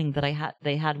basic feeling that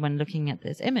they had when looking at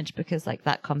this image, because like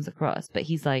that comes across. But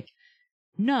he's like,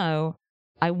 no,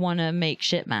 I want to make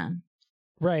shit man.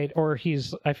 Right. Or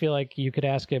I feel like you could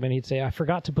ask him and he'd say, I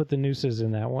forgot to put the nooses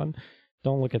in that one.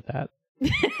 Don't look at that.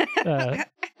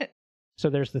 So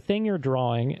there's the thing you're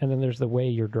drawing, and then there's the way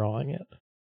you're drawing it.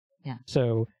 Yeah.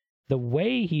 So the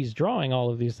way he's drawing all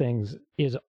of these things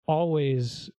is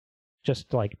always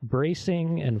just like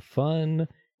bracing and fun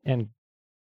and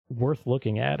worth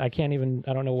looking at. I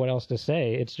don't know what else to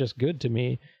say. It's just good to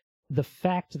me. The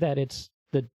fact that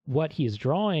what he's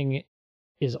drawing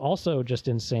is also just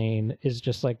insane is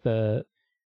just like they're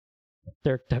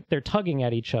tugging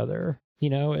at each other. You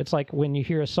know, it's like when you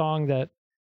hear a song that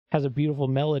has a beautiful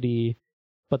melody,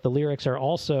 but the lyrics are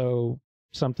also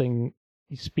something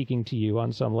speaking to you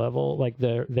on some level, like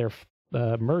they're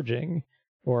merging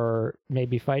or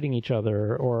maybe fighting each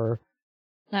other or.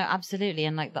 No, absolutely.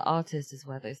 And like the artist is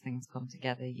where those things come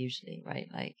together usually, right?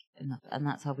 Like, and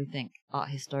that's how we think art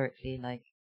historically, like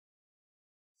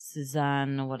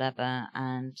Cézanne or whatever.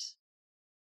 And,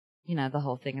 you know, the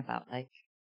whole thing about like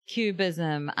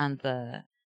Cubism and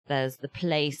there's the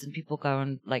place, and people go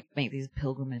and like make these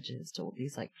pilgrimages to all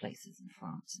these like places in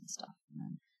France and stuff. And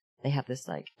then they have this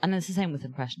like, and it's the same with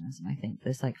Impressionism, I think,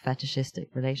 this like fetishistic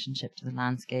relationship to the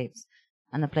landscapes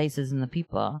and the places and the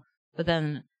people. But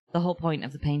then the whole point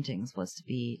of the paintings was to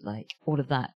be like, all of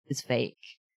that is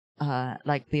fake.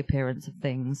 Like the appearance of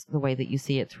things, the way that you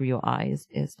see it through your eyes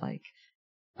is like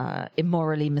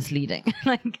immorally misleading.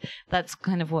 Like that's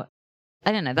kind of what,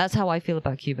 I don't know, that's how I feel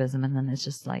about Cubism. And then it's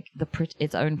just like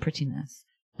its own prettiness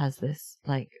has this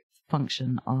like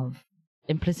function of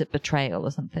implicit betrayal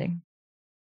or something.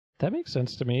 That makes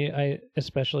sense to me.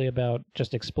 Especially about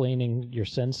just explaining your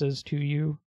senses to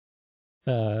you,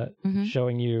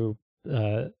 showing you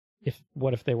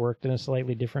what if they worked in a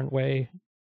slightly different way.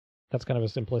 That's kind of a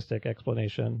simplistic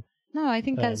explanation. No, I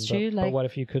think that's true. But what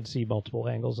if you could see multiple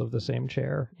angles of the same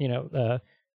chair? You know,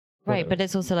 right. But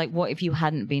it's also like, what if you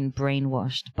hadn't been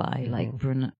brainwashed by like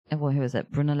who was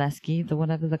it? Brunelleschi,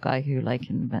 the guy who like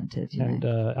invented,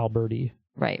 Alberti.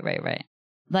 Right.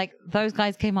 Like those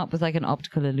guys came up with like an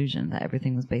optical illusion that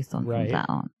everything was based on from that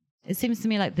on. It seems to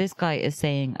me like this guy is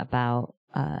saying about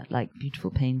like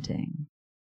beautiful painting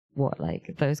what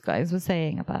like those guys were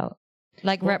saying about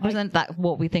like that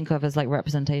what we think of as like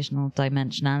representational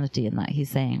dimensionality, in that he's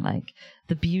saying like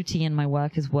the beauty in my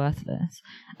work is worthless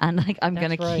and like I'm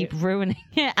going to keep ruining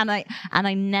it, and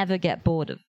I never get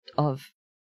bored of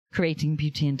creating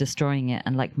beauty and destroying it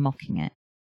and like mocking it.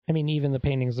 I mean, even the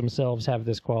paintings themselves have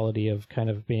this quality of kind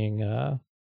of being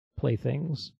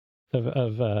playthings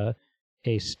of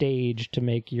a stage to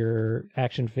make your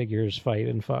action figures fight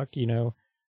and fuck, you know.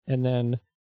 And then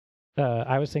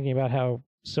I was thinking about how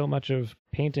so much of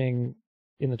painting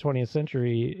in the 20th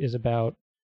century is about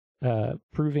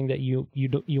proving that you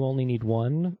only need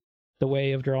one, the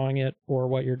way of drawing it or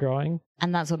what you're drawing,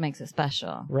 and that's what makes it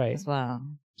special, right? As well.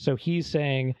 So he's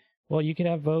saying, well, you could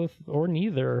have both or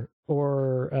neither,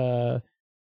 or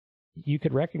you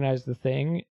could recognize the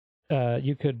thing,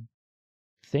 you could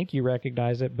think you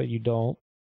recognize it, but you don't.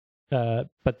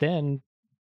 But then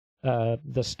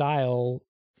the style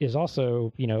is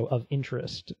also, you know, of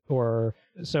interest. Or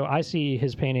so I see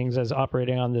his paintings as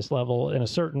operating on this level in a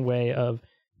certain way of,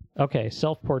 okay,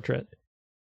 self-portrait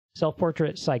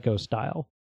psycho style,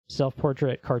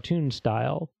 self-portrait cartoon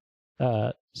style,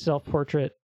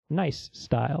 self-portrait nice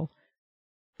style.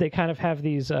 They kind of have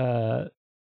these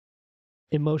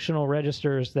emotional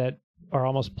registers that are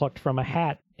almost plucked from a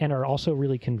hat and are also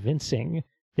really convincing.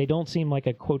 They don't seem like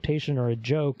a quotation or a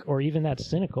joke or even that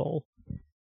cynical.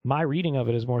 My reading of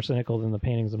it is more cynical than the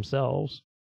paintings themselves.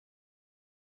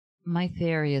 My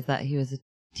theory is that he was a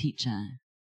teacher.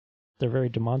 They're very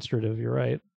demonstrative, you're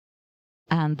right.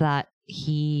 And that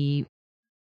he,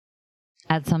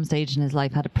 at some stage in his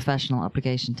life, had a professional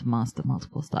obligation to master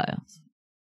multiple styles.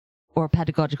 Or a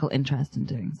pedagogical interest in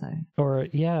doing so. Or,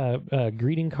 a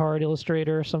greeting card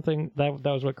illustrator or something. That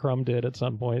was what Crumb did at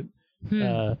some point.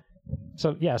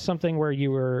 Something where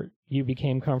you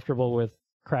became comfortable with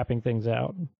crapping things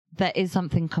out. There is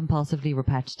something compulsively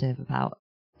repetitive about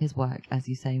his work, as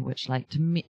you say, which, like, to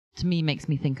me makes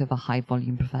me think of a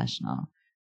high-volume professional.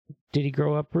 Did he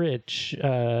grow up rich?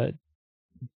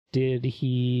 Did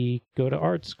he go to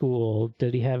art school?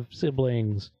 Did he have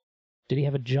siblings? Did he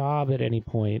have a job at any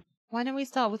point? Why don't we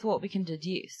start with what we can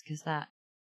deduce, because that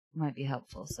might be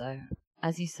helpful. So,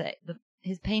 as you say,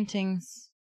 his paintings,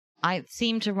 I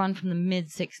seem to run from the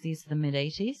mid-60s to the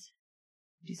mid-80s.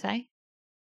 Would you say?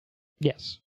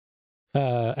 Yes.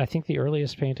 I think the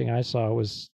earliest painting I saw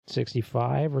was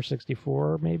 65 or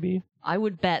 64, maybe. I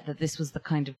would bet that this was the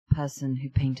kind of person who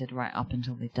painted right up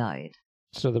until they died.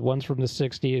 So the ones from the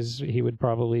 60s, he would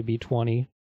probably be 20.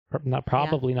 Not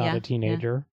a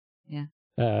teenager. Yeah.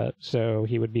 So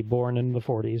he would be born in the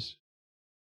 40s.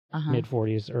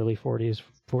 Mid-40s, early 40s.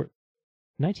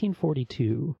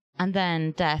 1942. And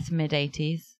then death,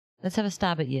 mid-80s. Let's have a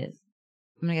stab at years.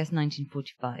 I'm going to guess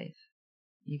 1945.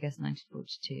 You guess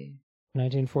 1942.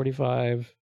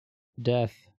 1945,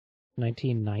 death,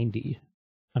 1990,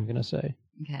 I'm going to say.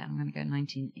 Okay, I'm going to go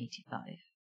 1985.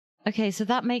 Okay, so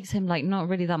that makes him, like, not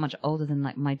really that much older than,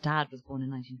 like, my dad was born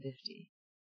in 1950.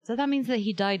 So that means that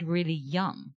he died really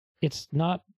young. It's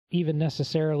not even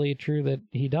necessarily true that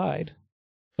he died,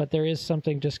 but there is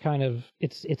something just kind of,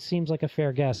 it seems like a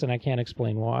fair guess, and I can't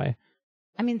explain why.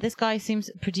 I mean, this guy seems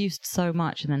produced so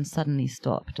much and then suddenly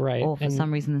stopped. Right. Or for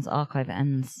some reason this archive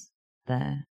ends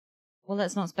there. Well,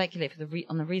 let's not speculate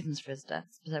on the reasons for his death.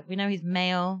 We know he's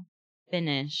male,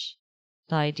 Finnish,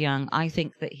 died young. I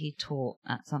think that he taught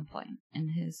at some point in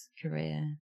his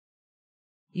career.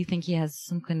 You think he has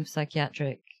some kind of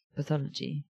psychiatric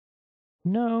pathology?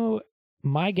 No,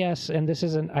 my guess, and this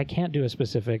isn't, I can't do a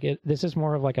specific, this is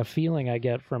more of like a feeling I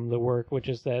get from the work, which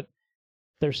is that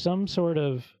there's some sort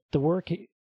of, the work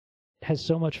has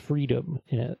so much freedom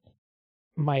in it.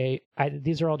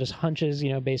 these are all just hunches,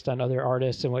 based on other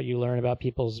artists and what you learn about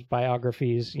people's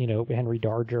biographies, Henry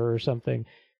Darger or something.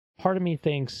 Part of me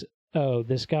thinks, oh,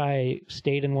 this guy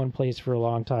stayed in one place for a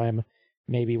long time,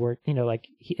 maybe worked,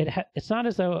 it's not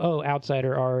as though, oh,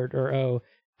 outsider art, or, oh,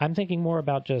 I'm thinking more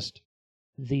about just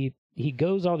he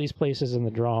goes all these places in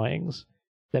the drawings.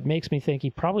 That makes me think he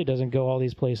probably doesn't go all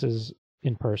these places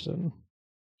in person.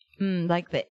 Like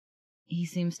that he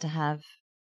seems to have.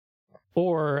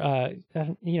 Or,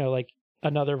 like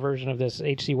another version of this,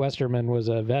 H.C. Westerman was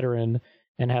a veteran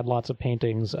and had lots of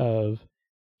paintings of,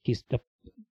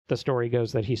 the story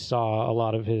goes that he saw a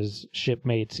lot of his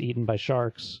shipmates eaten by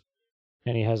sharks,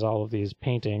 and he has all of these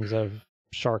paintings of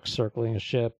sharks circling a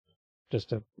ship,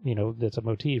 just that's a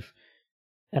motif.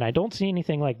 And I don't see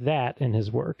anything like that in his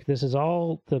work. This is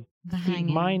all the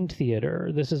mind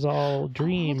theater. This is all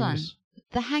dreams. Hold on.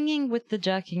 The hanging with the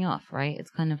jerking off, right? It's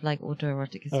kind of like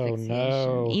autoerotic asphyxiation.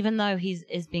 Oh, no. Even though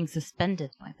is being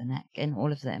suspended by the neck in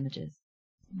all of the images.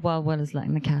 Well as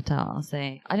letting the cat out, I'll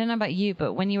say. I don't know about you,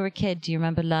 but when you were a kid, do you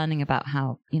remember learning about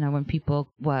how, when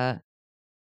people were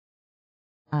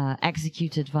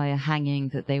executed via hanging,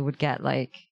 that they would get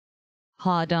like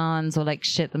hard-ons or like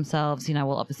shit themselves?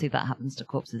 Well, obviously that happens to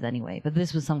corpses anyway, but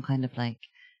this was some kind of like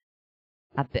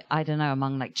a bit, I don't know,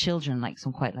 among like children, like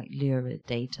some quite like lurid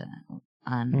data,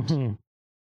 and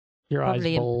your eyes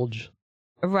bulge,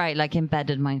 right? Like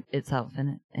embedded itself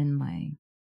in my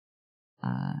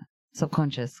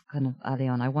subconscious kind of early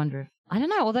on. I wonder if, I don't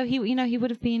know, although he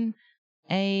would have been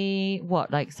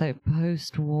post-war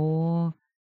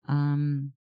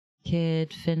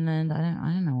kid, Finland.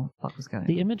 I don't know what the fuck was going on.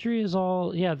 The imagery is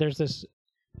all, there's this,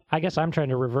 I guess I'm trying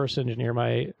to reverse engineer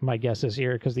my guesses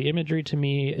here, because the imagery to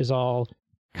me is all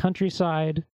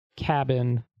countryside,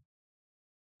 cabin,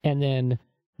 and then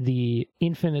the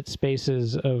infinite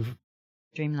spaces of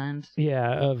dreamland.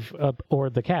 Yeah, or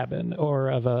the cabin, or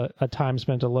of a time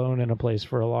spent alone in a place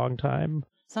for a long time.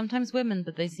 Sometimes women,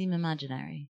 but they seem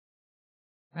imaginary,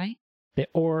 right? I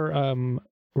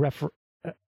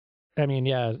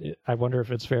wonder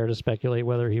if it's fair to speculate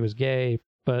whether he was gay,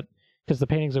 but because the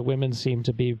paintings of women seem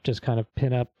to be just kind of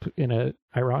pin up in a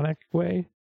ironic way.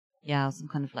 Yeah, some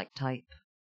kind of like type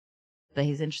that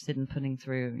he's interested in putting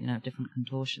through, different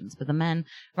contortions. But the men,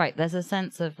 right, there's a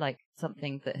sense of like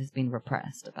something that has been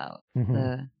repressed about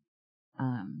the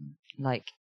like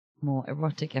more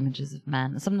erotic images of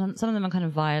men. Some of them are kind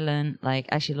of violent, like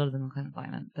actually a lot of them are kind of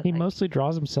violent. But he mostly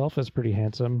draws himself as pretty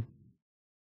handsome.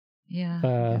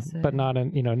 Yeah, but not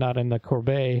in the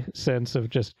Courbet sense of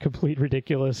just complete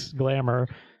ridiculous glamour.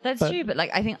 That's true, but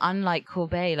like I think unlike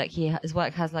Courbet, like his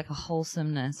work has like a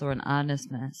wholesomeness or an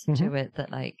earnestness to it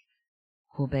that like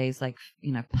Courbet's like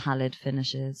pallid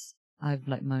finishes I've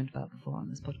like moaned about before on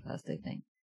this podcast. I think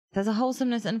there's a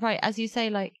wholesomeness, and right as you say,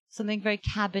 like something very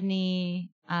cabiny,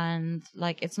 and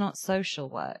like it's not social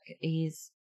work. He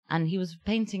was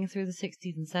painting through the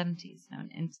 60s and 70s,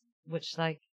 in which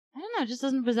like. I don't know, it just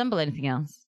doesn't resemble anything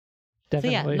else.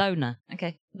 Definitely. So loner.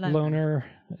 Okay. Loner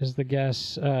is the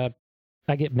guess. I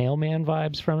get mailman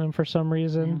vibes from him for some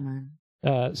reason.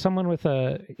 Someone with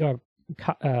a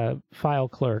file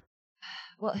clerk.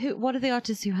 Well, what are the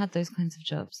artists who had those kinds of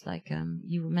jobs? Like,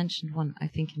 you mentioned one, I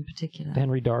think, in particular.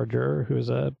 Henry Darger, who's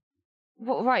a...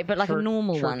 Well, right, but like a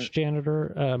normal one. Church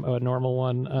janitor, a normal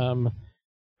one.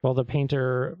 Well, the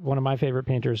painter, one of my favorite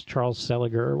painters, Charles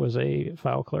Seliger, was a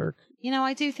file clerk.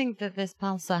 I do think that this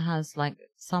Palsa has like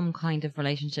some kind of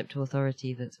relationship to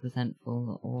authority that's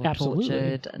resentful or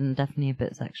tortured, and definitely a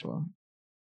bit sexual.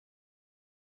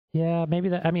 Yeah, maybe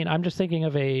that. I mean, I'm just thinking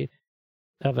of a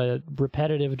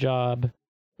repetitive job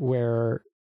where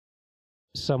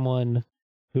someone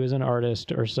who is an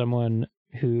artist or someone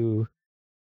who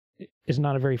is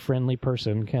not a very friendly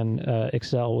person can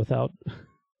excel without.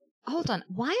 Hold on.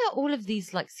 Why are all of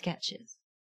these like sketches?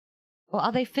 Or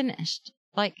are they finished?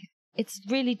 Like, it's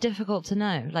really difficult to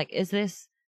know. Like, is this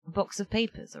a box of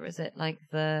papers or is it like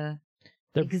the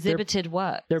exhibited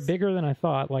works? They're bigger than I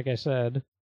thought, like I said.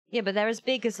 Yeah, but they're as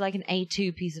big as like an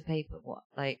A2 piece of paper. What?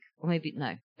 Like, or maybe, no,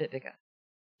 a bit bigger.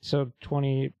 So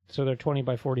they're 20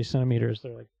 by 40 centimeters.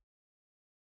 They're like,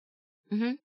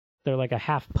 they're like a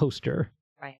half poster.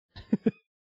 Right.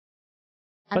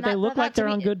 But they look like they're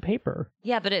on good paper.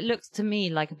 Yeah, but it looks to me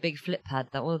like a big flip pad.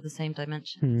 They're all the same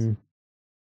dimensions.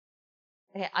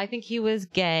 Okay, I think he was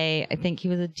gay. I think he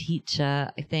was a teacher.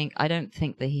 I don't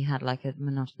think that he had like a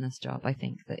monotonous job. I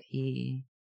think that he...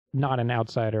 Not an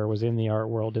outsider, was in the art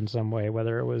world in some way,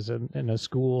 whether it was in a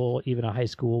school, even a high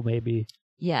school maybe.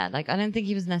 Yeah, like I don't think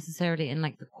he was necessarily in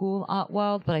like the cool art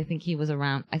world, but I think he was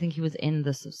around. I think he was in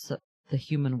the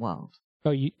human world.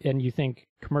 Oh, and you think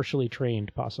commercially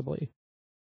trained, possibly?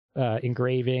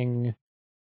 engraving,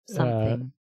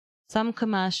 Something. Some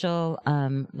commercial,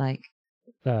 like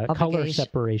color obligation.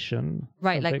 separation.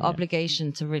 Right, like something, yeah.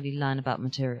 obligation to really learn about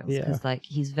materials. Yeah. Because, like,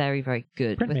 he's very, very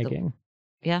good with Printmaking.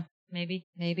 Yeah, maybe.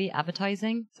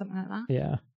 Advertising, something like that.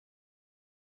 Yeah.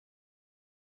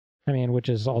 I mean, which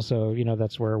is also,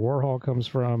 that's where Warhol comes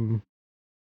from.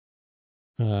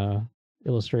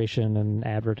 Illustration and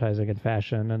advertising and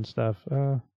fashion and stuff.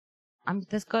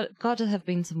 There's got to have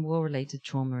been some war-related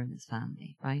trauma in his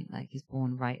family, right? Like, he's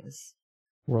born right as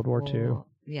World War II.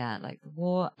 Yeah, like the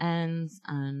war ends,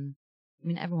 and I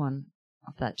mean, everyone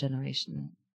of that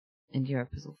generation in Europe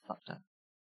is all fucked up.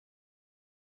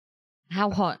 How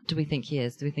hot do we think he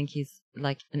is? Do we think he's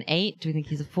like an 8? Do we think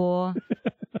he's a 4?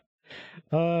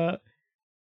 I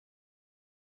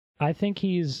think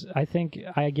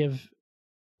I give,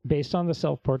 based on the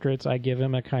self-portraits, I give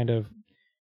him a kind of,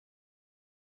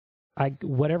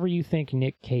 whatever you think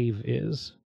Nick Cave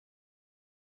is.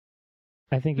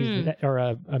 I think he's,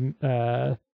 or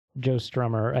Joe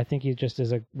Strummer. I think he just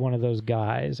is one of those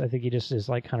guys. I think he just is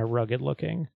like kind of rugged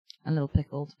looking. A little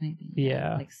pickled, maybe.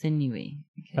 Yeah. Like sinewy.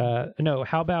 Okay. No,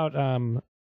 how about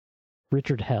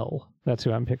Richard Hell? That's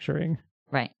who I'm picturing.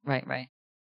 Right.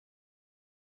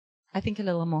 I think a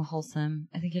little more wholesome.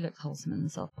 I think he looks wholesome in the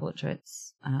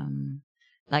self-portraits.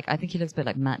 Like, I think he looks a bit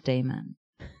like Matt Damon.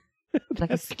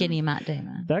 Like a skinny Matt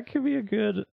Damon. That could be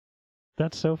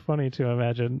that's so funny to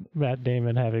imagine Matt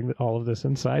Damon having all of this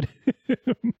inside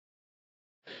him.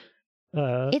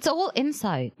 It's all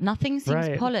inside. Nothing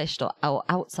seems polished or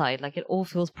outside. Like, it all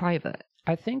feels private.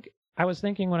 I was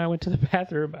thinking when I went to the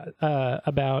bathroom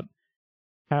about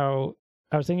how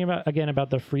I was thinking about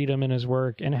the freedom in his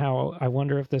work, and how I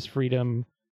wonder if this freedom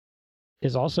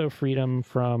is also freedom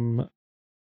from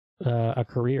a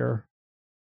career,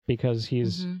 because he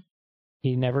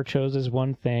never chose his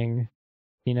one thing.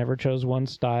 He never chose one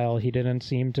style. He didn't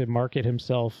seem to market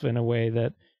himself in a way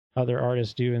that other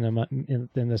artists do in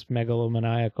this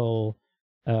megalomaniacal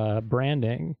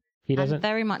branding. He doesn't. And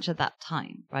very much at that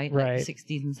time, right? Like the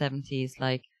 60s and 70s,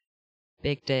 like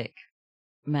big dick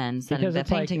men selling their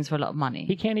paintings for a lot of money.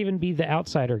 He can't even be the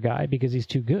outsider guy because he's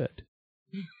too good.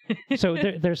 So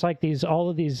there's like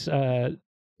all of these,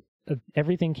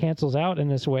 everything cancels out in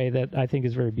this way that I think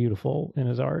is very beautiful in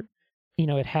his art.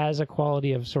 It has a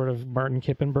quality of sort of Martin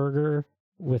Kippenberger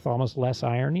with almost less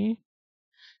irony.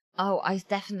 Oh, I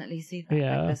definitely see that.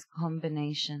 Yeah. Like this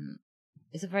combination.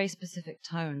 It's a very specific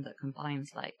tone that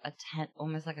combines like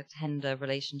almost like a tender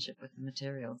relationship with the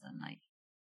materials, and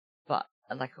but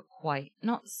like a quite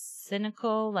not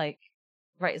cynical, like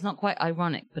it's not quite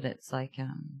ironic, but it's like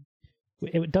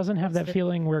it doesn't have that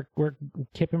feeling where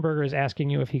Kippenberger is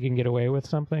asking you if he can get away with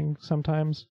something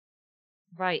sometimes.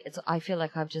 Right. I feel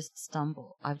like I've just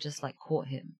stumbled. I've just like caught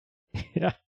him.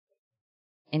 Yeah.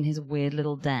 In his weird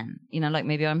little den. Like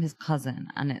maybe I'm his cousin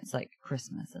and it's like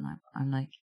Christmas and I'm like,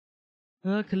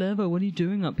 oh, Kaleva, what are you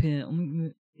doing up here?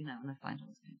 And I find all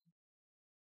this painting.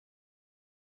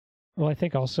 Well, I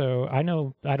think also, I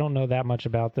don't know that much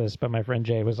about this, but my friend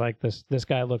Jay was like, this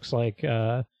guy looks like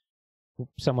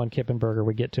someone Kippenberger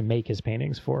would get to make his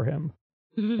paintings for him.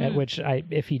 At which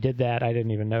if he did that, I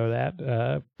didn't even know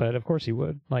that. But of course he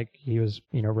would. Like, he was,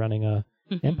 running a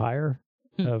empire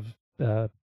of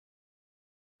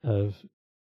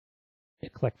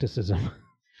eclecticism.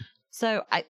 So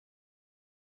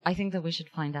I think that we should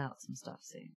find out some stuff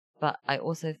soon. But I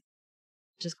also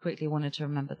just quickly wanted to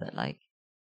remember that, like,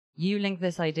 you linked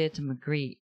this idea to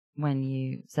Magritte when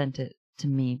you sent it to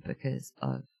me because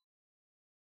of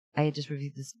I had just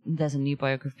reviewed this. There's a new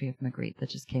biography of Magritte that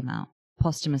just came out,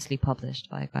 posthumously published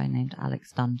by a guy named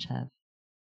Alex Dunchev,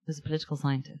 who's a political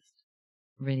scientist.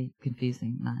 Really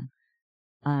confusing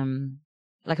man.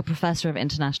 Like a professor of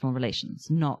international relations,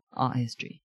 not art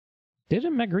history.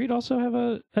 Didn't Magritte also have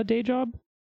a day job?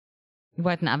 He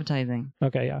worked in advertising.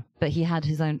 Okay, yeah. But he had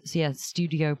his own,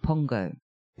 Studio Pongo.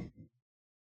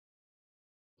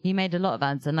 He made a lot of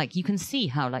ads, and like you can see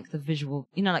how like the visual,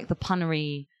 like the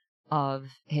punnery of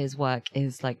his work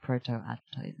is like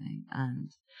proto-advertising,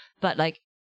 but like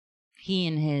he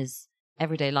in his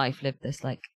everyday life lived this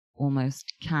like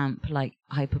almost camp, like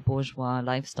hyper-bourgeois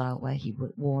lifestyle where he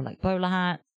wore like bowler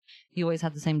hats. He always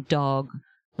had the same dog,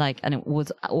 like, and it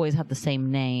was always had the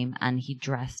same name, and he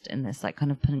dressed in this like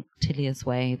kind of punctilious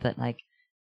way that like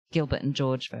Gilbert and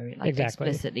George very like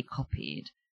explicitly copied.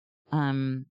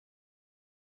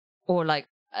 Or like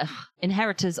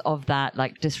inheritors of that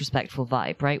like disrespectful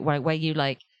vibe, right? Where you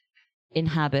like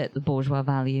inhabit the bourgeois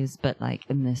values, but like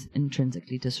in this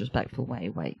intrinsically disrespectful way,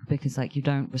 because like you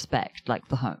don't respect like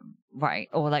the home, right?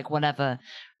 Or like whatever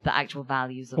the actual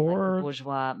values of like, the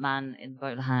bourgeois man in the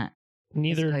bowler hat.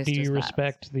 neither opposed do to his you babs.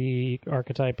 respect the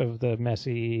archetype of the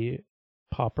messy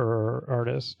pauper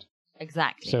artist.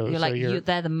 Exactly. So- you're so like, you're-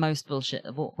 they're the most bullshit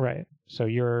of all. Right. So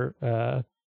you're,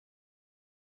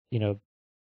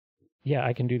 yeah,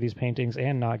 I can do these paintings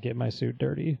and not get my suit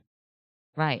dirty.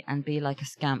 Right, and be like a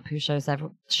scamp who shows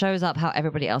up how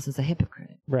everybody else is a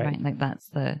hypocrite. Right. Like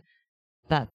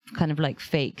that kind of like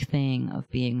fake thing of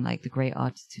being like the great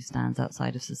artist who stands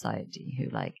outside of society, who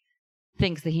like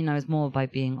thinks that he knows more by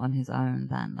being on his own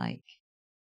than like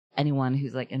anyone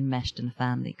who's like enmeshed in a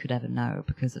family could ever know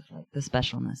because of like the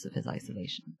specialness of his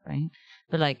isolation, right?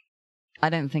 But like, I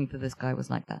don't think that this guy was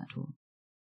like that at all.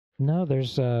 No,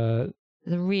 there's There's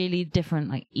a really different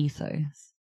like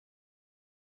ethos.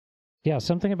 yeah,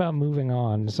 something about moving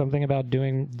on, something about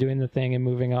doing the thing and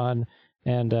moving on,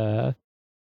 and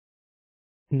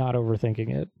not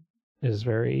overthinking it is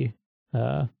very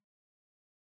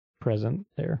present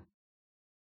there.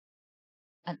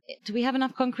 And do we have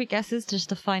enough concrete guesses just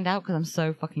to find out? Because I'm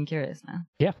so fucking curious now.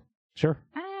 Sure.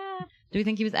 Do we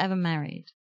think he was ever married?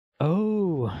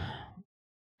 Oh,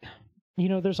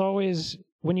 there's always,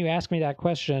 when you ask me that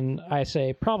question, I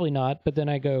say probably not, but then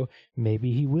I go,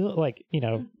 maybe he will. Like,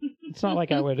 it's not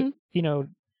like I would,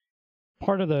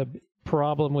 part of the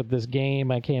problem with this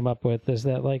game I came up with is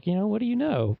that, like, what do you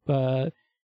know?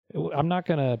 I'm not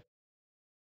going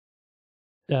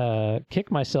to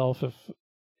kick myself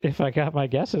if I got my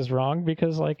guesses wrong,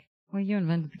 because, like, Well, you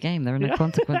invented the game. There are no Yeah.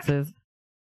 consequences.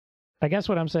 I guess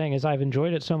what I'm saying is I've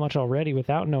enjoyed it so much already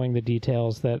without knowing the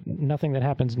details that nothing that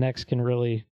happens next can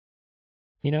really,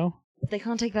 They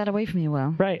can't take that away from you,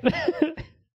 Will. Right.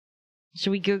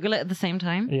 Should we Google it at the same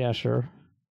time? Yeah, sure.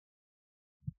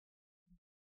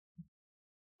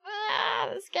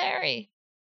 That's scary.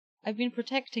 I've been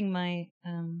protecting my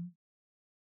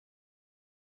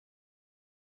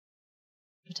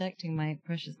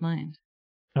precious mind.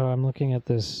 Oh, I'm looking at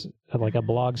this, like a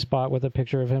blog spot with a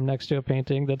picture of him next to a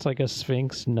painting that's like a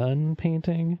Sphinx nun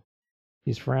painting.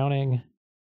 He's frowning.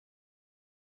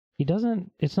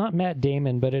 It's not Matt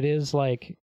Damon, but it is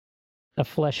like a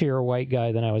fleshier white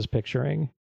guy than I was picturing.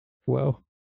 Whoa.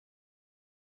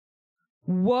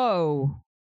 Whoa.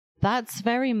 That's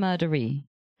very murdery.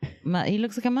 He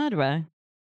looks like a murderer.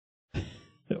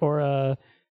 Or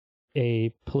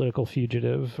a political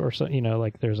fugitive or so,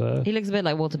 like there's a... He looks a bit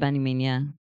like Walter Benjamin, yeah.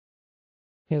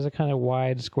 He has a kind of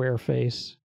wide, square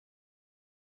face.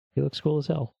 He looks cool as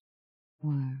hell.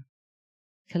 Wow.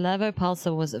 Kalervo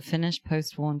Palsa was a Finnish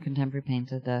post-war and contemporary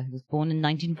painter who was born in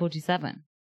 1947.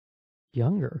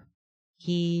 Younger.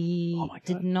 He Oh my God.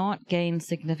 did not gain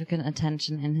significant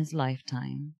attention in his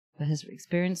lifetime, but has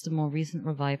experienced a more recent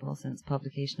revival since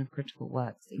publication of critical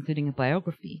works, including a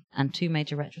biography and 2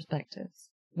 major retrospectives.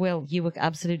 Will, you were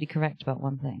absolutely correct about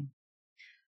one thing.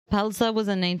 Palsa was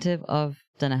a native of,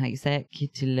 don't know how you say it,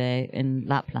 Kittilä in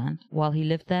Lapland. While he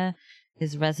lived there,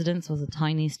 his residence was a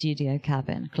tiny studio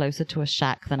cabin, closer to a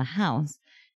shack than a house.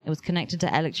 It was connected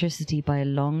to electricity by a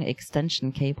long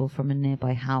extension cable from a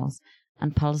nearby house,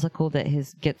 and Palsa called it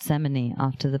his Gethsemane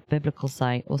after the biblical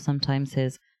site, or sometimes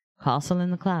his castle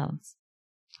in the clouds.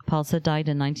 Palsa died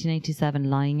in 1987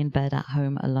 lying in bed at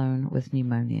home alone with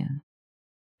pneumonia.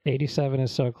 87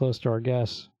 is so close to our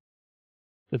guess.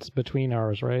 It's between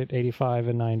ours, right? 85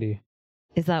 and 90.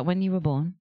 Is that when you were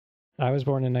born? I was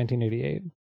born in 1988.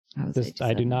 I was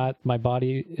I do 87. not, my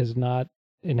body is not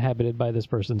inhabited by this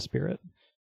person's spirit.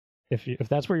 If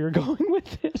that's where you're going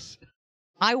with this.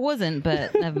 I wasn't,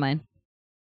 but never mind.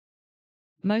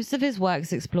 Most of his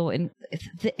works explore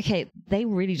they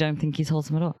really don't think he's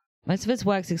wholesome at all. Most of his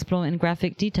works explore in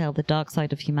graphic detail the dark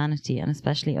side of humanity, and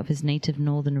especially of his native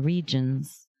northern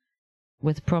regions,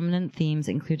 with prominent themes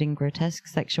including grotesque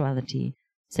sexuality,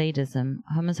 sadism,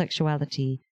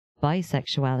 homosexuality,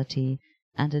 bisexuality,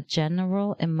 and a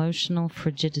general emotional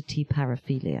frigidity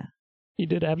paraphilia. He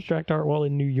did abstract art while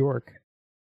in New York.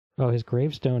 Oh, his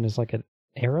gravestone is like an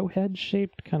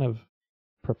arrowhead-shaped kind of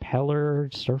propeller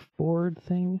surfboard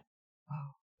thing.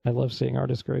 Wow. I love seeing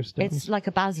artist gravestones. It's like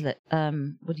a basilisk.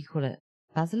 What do you call it?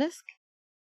 Basilisk?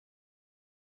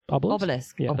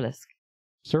 Obelisk? Yeah. Obelisk.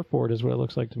 Surfboard is what it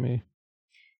looks like to me.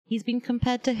 He's been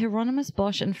compared to Hieronymus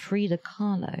Bosch and Frida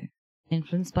Kahlo,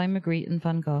 influenced by Magritte and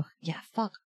Van Gogh. Yeah,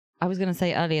 fuck. I was going to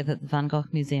say earlier that the Van Gogh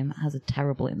Museum has a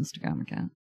terrible Instagram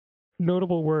account.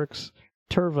 Notable works.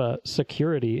 Turva,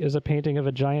 Security, is a painting of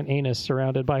a giant anus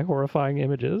surrounded by horrifying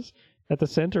images. At the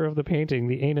center of the painting,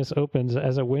 the anus opens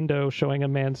as a window showing a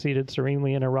man seated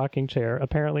serenely in a rocking chair,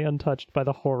 apparently untouched by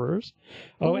the horrors.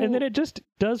 Oh, and then it just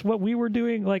does what we were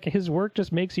doing. Like, his work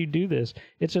just makes you do this.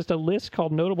 It's just a list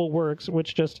called Notable Works,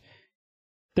 which just...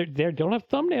 They don't have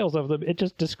thumbnails of them. It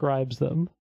just describes them.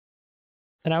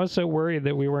 And I was so worried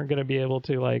that we weren't going to be able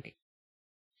to, like...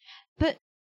 But,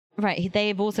 right,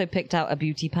 they've also picked out a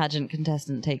beauty pageant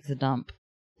contestant takes a dump.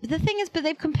 But the thing is,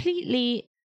 they've completely...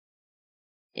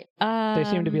 they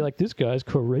seem to be like, this guy's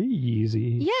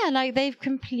crazy. Yeah, like, they've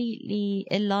completely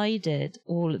elided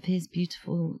all of his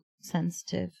beautiful,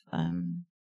 sensitive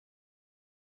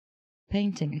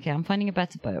painting. Okay, I'm finding a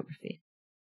better biography.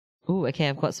 Oh, okay,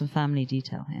 I've got some family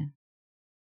detail here.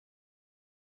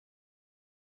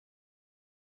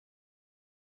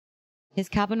 His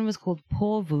cabin was called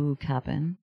Porvoo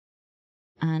Cabin.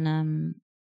 And,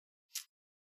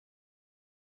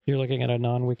 You're looking at a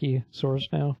non-wiki source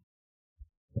now?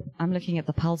 I'm looking at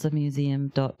the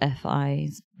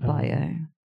Palsamuseum.fi's bio.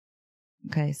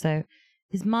 Okay, so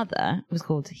his mother was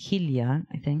called Hilja,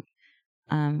 I think,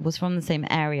 was from the same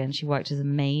area, and she worked as a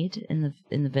maid in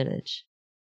the village.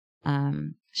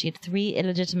 She had 3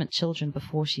 illegitimate children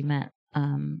before she met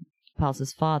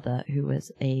Palsa's father, who was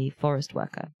a forest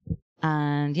worker.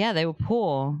 And yeah, they were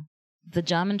poor. The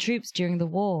German troops during the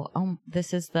war,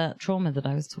 this is the trauma that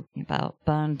I was talking about,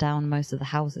 burned down most of the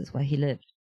houses where he lived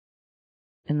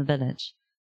in the village.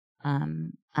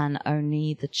 And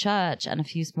only the church and a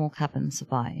few small cabins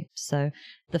survived. So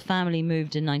the family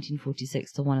moved in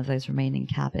 1946 to one of those remaining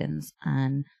cabins,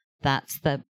 and that's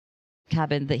the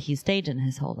cabin that he stayed in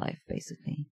his whole life,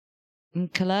 basically.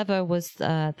 And Kullervo was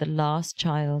the last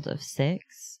child of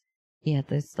 6. He had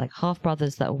those like half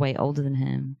brothers that were way older than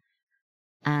him,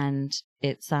 and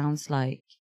it sounds like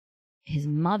his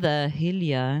mother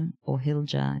Hilja,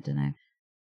 I don't know,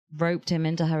 roped him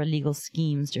into her illegal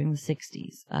schemes during the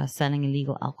 60s, selling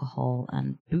illegal alcohol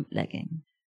and bootlegging.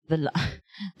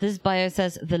 This bio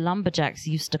says the lumberjacks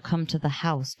used to come to the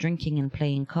house drinking and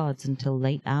playing cards until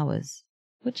late hours.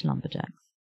 Which lumberjacks?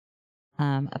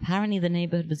 Apparently the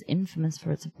neighborhood was infamous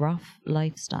for its rough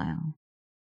lifestyle.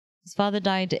 His father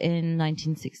died in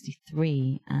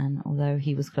 1963, and although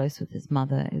he was close with his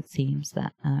mother, it seems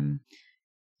that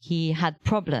he had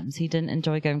problems. He didn't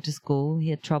enjoy going to school.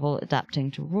 He had trouble adapting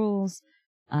to rules,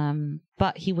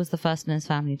 but he was the first in his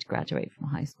family to graduate from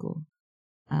high school.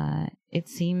 It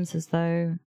seems as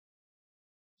though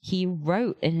he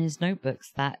wrote in his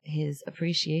notebooks that his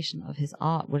appreciation of his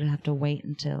art would have to wait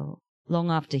until long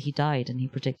after he died, and he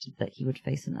predicted that he would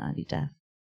face an early death.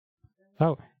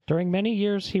 Oh, during many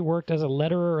years he worked as a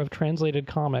letterer of translated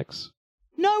comics.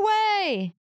 No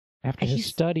way! After his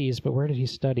studies, but where did he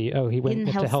study? Oh, he went in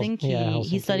to Helsinki. Helsinki.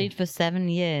 He studied for 7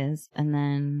 years, and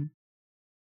then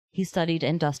he studied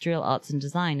industrial arts and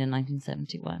design in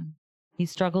 1971. He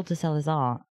struggled to sell his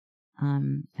art,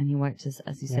 and he worked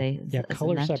as you say, as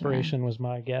color a separation was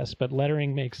my guess, but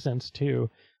lettering makes sense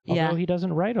too. Although he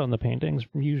doesn't write on the paintings,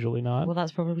 usually not. Well,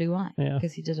 that's probably why,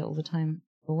 because he did it all the time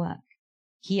for work.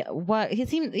 He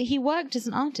worked as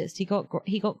an artist. He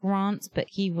got grants, but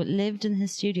he lived in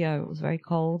his studio. It was very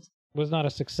cold. Was not a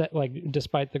success. Like,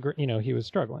 despite the he was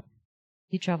struggling.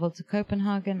 He traveled to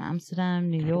Copenhagen, Amsterdam,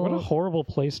 New York. What a horrible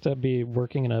place to be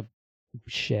working in a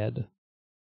shed.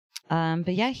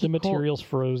 But yeah, the materials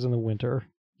froze in the winter.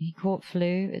 He caught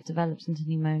flu. It developed into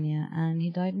pneumonia, and he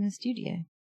died in his studio.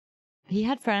 He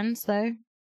had friends though.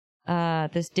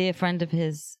 This dear friend of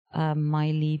his,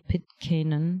 Miley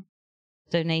Pitkänen,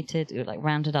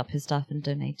 rounded up his stuff and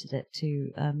donated it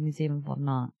to Museum of Modern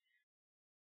Art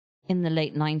in the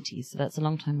late 90s. So that's a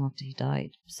long time after he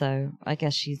died. So I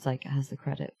guess she's has the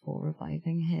credit for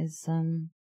reviving his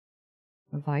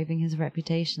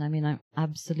reputation. I mean,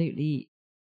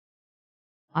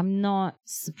 I'm not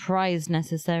surprised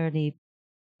necessarily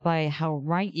by how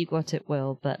right you got it,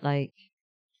 Will, but I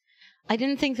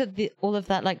didn't think that all of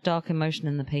that dark emotion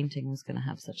in the painting was going to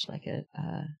have such a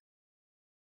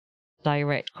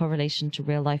direct correlation to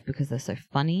real life because they're so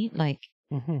funny.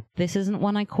 This isn't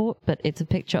one I caught, but it's a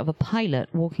picture of a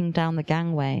pilot walking down the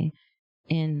gangway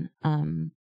in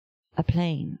a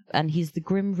plane, and he's the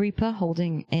Grim Reaper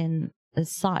holding in a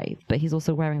scythe, but he's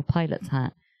also wearing a pilot's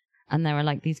hat, and there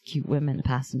are these cute women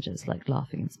passengers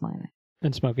laughing and smiling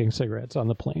and smoking cigarettes on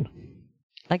the plane.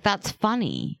 That's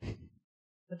funny,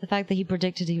 but the fact that he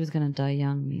predicted he was going to die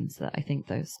young means that I think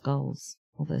those skulls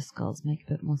make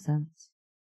a bit more sense.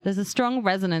 There's a strong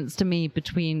resonance to me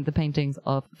between the paintings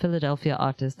of Philadelphia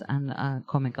artist and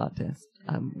comic artist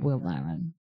Will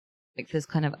Narron. This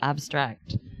kind of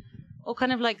abstract, or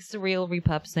kind of surreal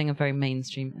repurposing of very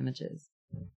mainstream images.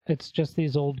 It's just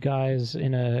these old guys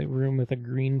in a room with a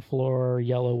green floor,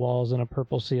 yellow walls, and a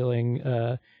purple ceiling.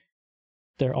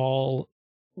 They're all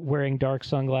wearing dark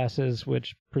sunglasses,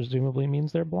 which presumably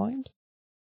means they're blind.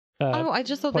 I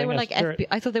just thought they were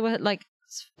I thought they were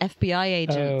FBI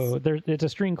agents. Oh, it's a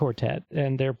string quartet,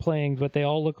 and they're playing, but they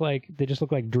all look like, they just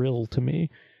look like drill to me.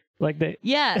 Like they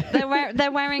Yeah,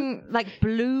 they're wearing like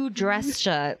blue dress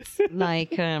shirts,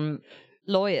 like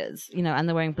lawyers, you know, and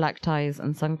they're wearing black ties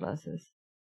and sunglasses.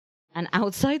 And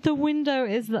outside the window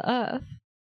is the Earth,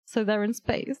 so they're in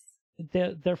space.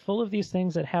 they're full of these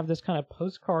things that have this kind of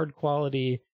postcard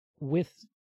quality with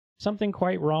something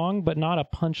quite wrong, but not a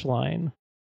punchline.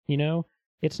 You know,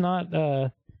 it's not.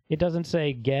 It doesn't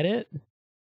say "get it."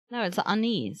 No, it's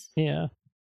unease, Yeah.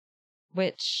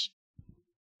 which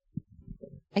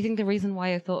I think the reason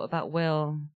why I thought about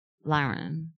Will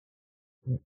Laren,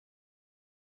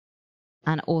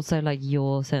 and also like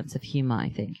your sense of humor, I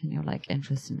think, and your like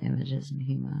interest in images and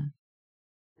humor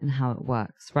and how it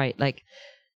works, right? Like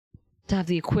to have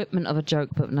the equipment of a joke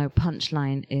but no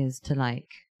punchline is to like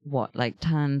what, like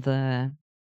turn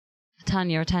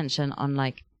your attention on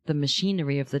like the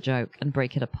machinery of the joke and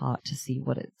break it apart to see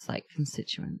what its like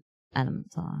constituent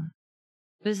elements are.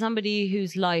 But somebody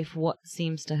whose life what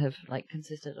seems to have like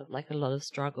consisted of like a lot of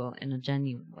struggle in a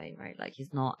genuine way, right? Like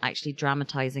he's not actually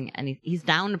dramatizing anything. He's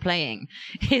downplaying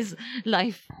his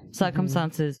life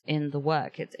circumstances in the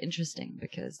work. It's interesting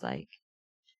because like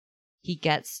he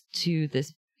gets to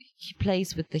this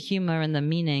place with the humor and the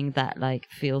meaning that like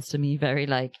feels to me very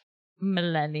like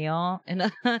millennial in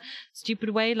a stupid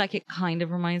way. Like it kind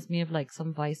of reminds me of like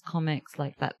some Vice comics,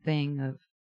 like that thing of,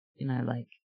 you know, like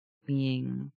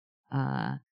being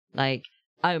like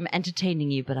I'm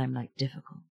entertaining you but I'm like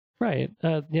difficult, Right.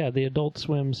 Yeah, the Adult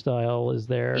Swim style is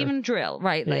there. even drill,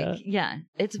 right? Yeah. Like yeah,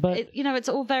 it's But- you know, it's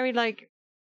all very like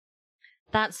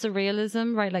that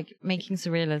surrealism, right? Like making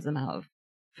surrealism out of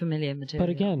familiar material.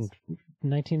 But again,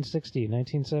 1960,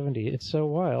 1970, it's so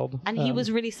wild. and he was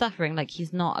really suffering. Like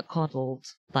he's not a coddled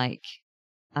like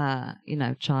you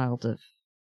know, child of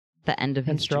the end of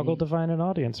and history. struggled to find an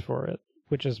audience for it,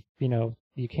 which is, you know,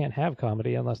 you can't have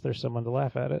comedy unless there's someone to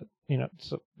laugh at it. You know,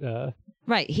 so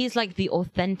Right, he's like the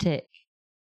authentic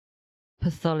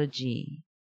pathology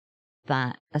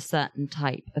that a certain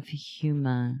type of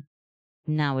humor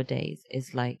nowadays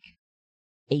is like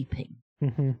aping.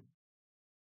 mhm.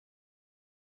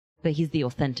 But he's the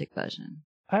authentic version.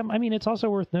 I mean, it's also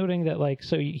worth noting that, like,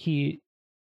 so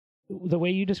the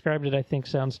way you described it, I think,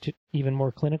 sounds even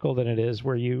more clinical than it is,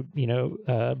 where you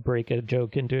break a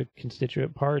joke into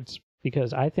constituent parts,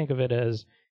 because I think of it as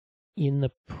in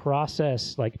the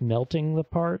process, like melting the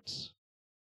parts.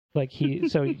 Like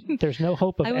so there's no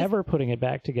hope of ever putting it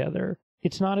back together.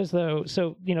 It's not as though,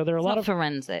 so, you know, there are a lot of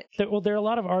forensic. there are a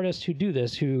lot of artists who do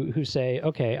this, who say,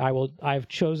 okay, I've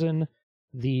chosen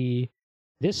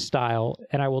this style,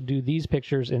 and I will do these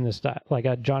pictures in this style, like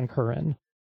a John Curran,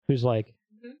 who's like,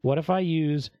 what if I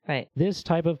use this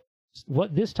type of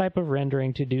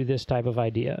rendering to do this type of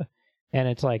idea? And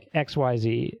it's like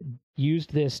XYZ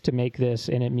used this to make this,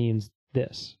 and it means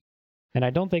this. And I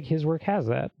don't think his work has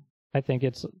that. I think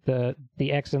it's the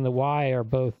X and the Y are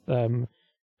both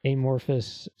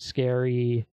amorphous,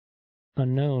 scary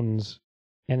unknowns,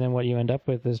 and then what you end up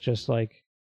with is just like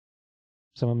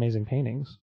some amazing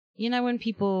paintings. You know, when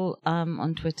people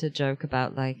on Twitter joke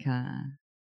about like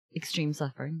extreme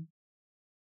suffering,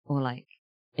 or like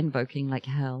invoking like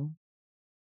hell,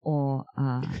 or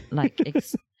like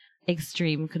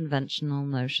extreme conventional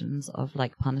notions of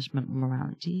like punishment and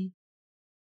morality.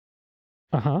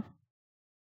 Uh-huh.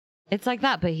 It's like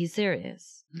that, but he's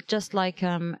serious. Just like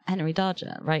Henry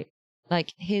Darger, right?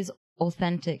 Like his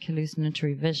authentic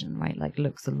hallucinatory vision, right? Like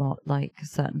looks a lot like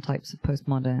certain types of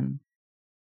postmodern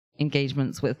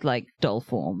engagements with like doll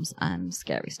forms and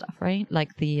scary stuff, right?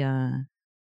 Like the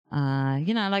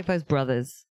you know, like those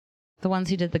brothers, the ones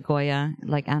who did the Goya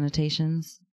like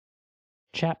annotations.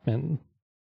 Chapman.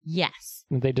 Yes.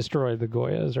 They destroyed the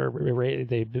Goyas, or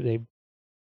they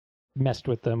messed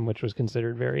with them, which was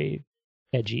considered very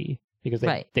edgy, because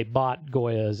they bought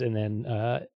Goyas and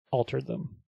then altered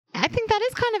them. I think that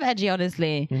is kind of edgy,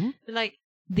 honestly. Mm-hmm. Like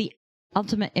the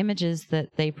ultimate images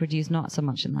that they produce, not so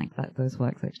much in like those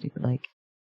works actually, but like,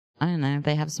 I don't know,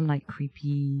 they have some like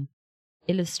creepy,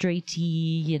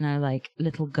 illustratey, you know, like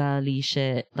little girly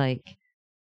shit, like,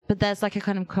 but there's like a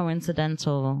kind of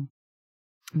coincidental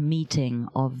meeting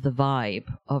of the vibe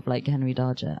of like Henry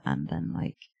Darger and then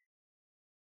like,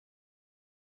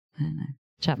 I don't know,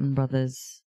 Chapman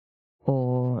Brothers,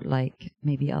 or like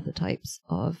maybe other types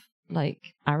of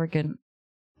like arrogant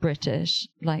British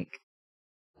like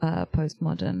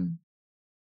postmodern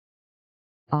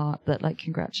art that like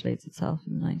congratulates itself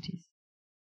in the 90s.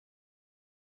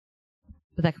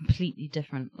 But they're completely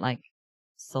different like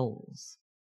souls,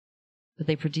 but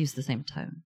they produce the same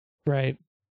tone. Right.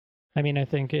 I mean, I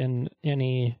think in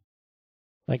any,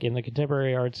 like in the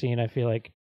contemporary art scene, I feel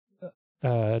like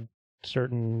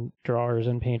certain drawers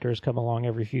and painters come along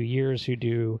every few years who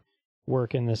do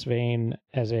work in this vein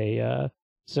as a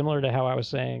similar to how I was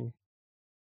saying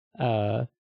that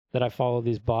I follow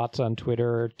these bots on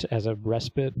Twitter as a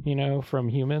respite, from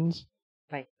humans.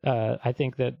 Right. I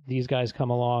think that these guys come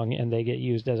along and they get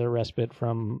used as a respite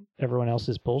from everyone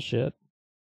else's bullshit.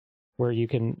 Where you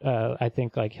can, I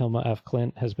think like Hilma F.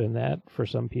 Klint has been that for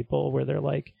some people, where they're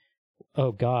like,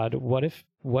 "Oh God, what if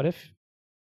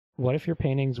your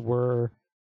paintings were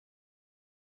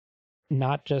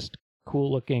not just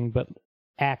cool looking, but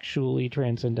actually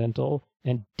transcendental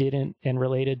and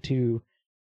related to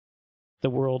the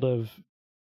world of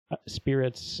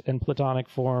spirits and platonic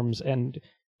forms, and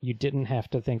you didn't have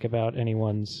to think about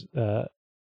anyone's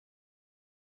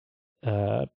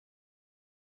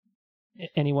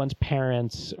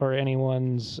parents or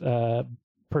anyone's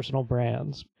personal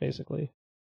brands, basically."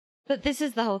 But this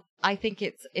is the whole. I think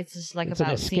it's just like It's about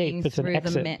an escape. seeing It's an through the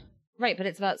exit. myth, right? But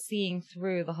it's about seeing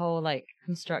through the whole like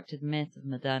constructed myth of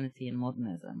modernity and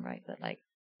modernism, right? That like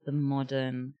the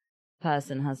modern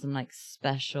person has some like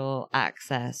special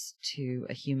access to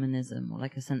a humanism or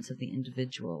like a sense of the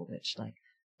individual, which like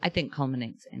I think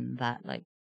culminates in that like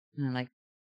like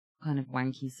kind of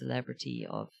wanky celebrity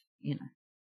of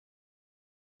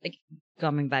like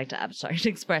coming back to abstract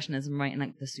expressionism, right? And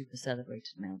like the super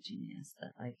celebrated male genius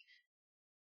that like,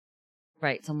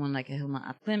 right, someone like a Hilma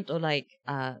af Klint or like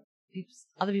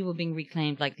other people being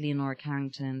reclaimed like Leonora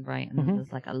Carrington, right? And Mhm.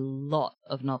 there's like a lot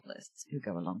of novelists who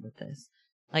go along with this,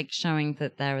 like showing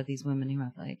that there are these women who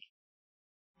have like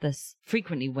this,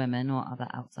 frequently women or other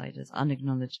outsiders,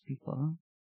 unacknowledged people,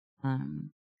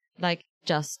 like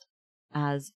just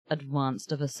as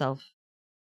advanced of a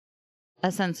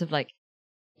sense of like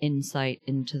insight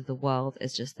into the world.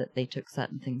 Is just that they took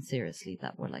certain things seriously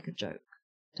that were like a joke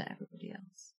to everybody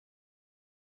else.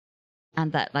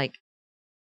 And that like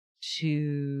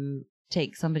to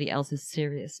take somebody else's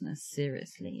seriousness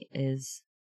seriously is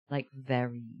like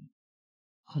very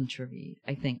contrary,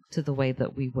 I think, to the way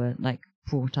that we were like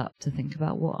brought up to think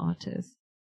about what art is.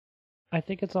 I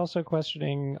think it's also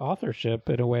questioning authorship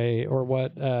in a way, or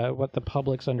what the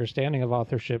public's understanding of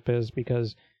authorship is,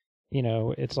 because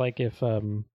it's like if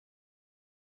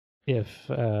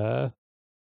a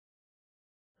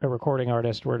recording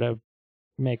artist were to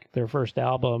make their first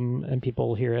album and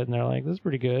people hear it and they're like, "This is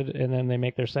pretty good," and then they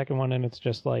make their second one and it's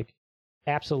just like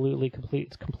absolutely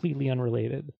it's completely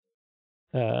unrelated,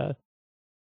 like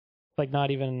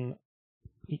not even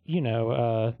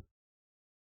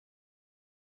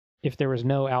if there was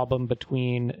no album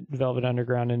between Velvet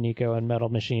Underground and Nico and Metal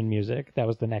Machine Music, that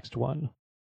was the next one.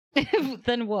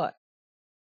 Then what?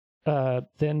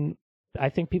 Then I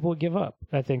think people would give up.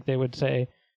 I think they would say,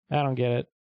 "I don't get it."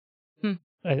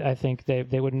 I think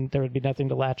they wouldn't. There would be nothing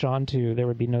to latch onto. There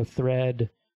would be no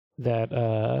thread that.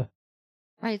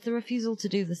 Right, the refusal to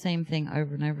do the same thing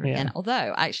over and over again.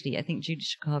 Although, actually, I think Judy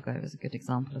Chicago is a good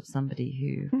example of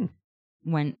somebody who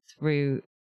went through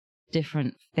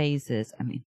different phases. I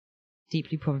mean,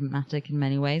 deeply problematic in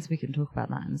many ways. We can talk about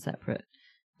that in a separate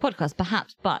podcast,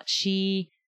 perhaps. But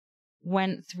she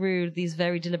went through these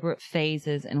very deliberate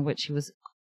phases in which she was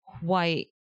quite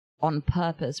on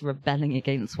purpose rebelling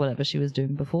against whatever she was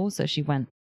doing before. So she went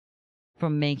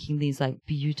from making these like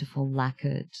beautiful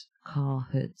lacquered car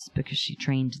hoods because she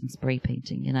trained in spray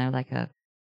painting, like a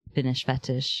Finnish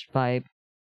fetish vibe.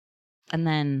 And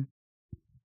then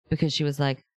because she was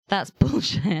like, that's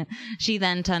bullshit, she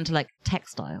then turned to like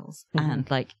textiles and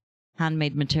like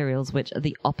handmade materials, which are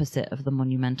the opposite of the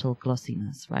monumental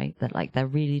glossiness, right? That like they're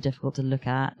really difficult to look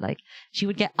at. Like she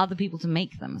would get other people to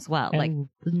make them as well, like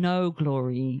no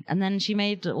glory. And then she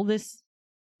made all this,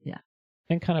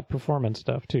 and kind of performance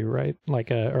stuff too, right?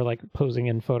 Like or like posing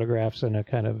in photographs in a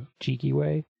kind of cheeky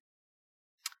way.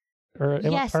 Or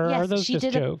are those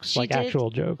just jokes, actual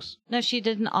jokes? No, she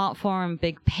did an Art Forum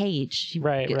big page. She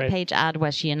right. A page ad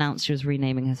where she announced she was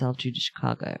renaming herself Judy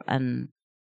Chicago, and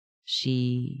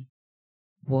she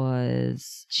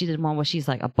did one where she's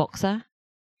like a boxer,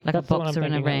 like That's a boxer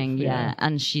in a ring, yeah.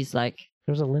 And she's like,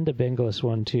 there's a Linda Binglis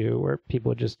one too, where people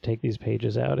would just take these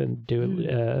pages out and do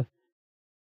it.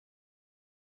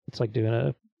 It's like doing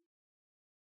I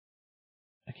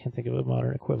can't think of a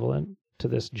modern equivalent to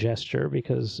this gesture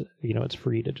because it's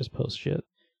free to just post shit.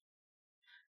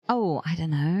 Oh, I don't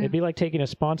know. It'd be like taking a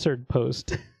sponsored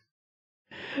post.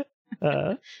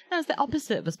 That's the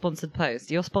opposite of a sponsored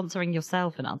post. You're sponsoring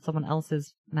yourself and on someone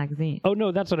else's magazine. Oh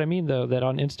no, that's what I mean though. That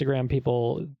on Instagram,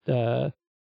 people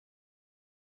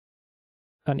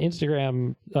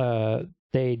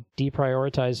they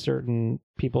deprioritize certain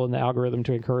people in the algorithm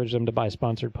to encourage them to buy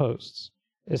sponsored posts.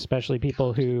 Especially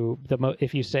people who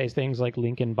if you say things like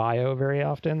link in bio very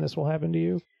often, this will happen to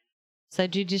you. So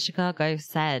Judy Chicago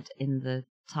said in the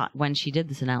when she did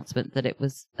this announcement that it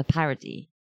was a parody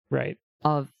Right.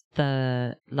 of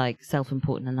the like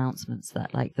self-important announcements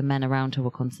that like the men around her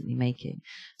were constantly making.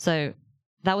 So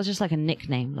that was just like a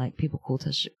nickname. Like people called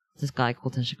her, this guy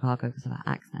called her Chicago because of her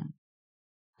accent.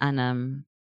 And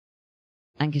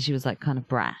because she was like kind of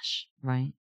brash,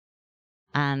 right?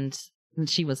 And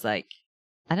she was like,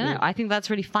 I don't know. I think that's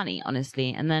really funny,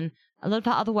 honestly. And then a lot of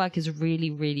her other work is really,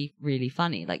 really, really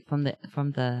funny. Like from the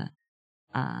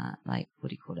like, what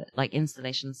do you call it? Like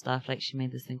installation stuff. Like she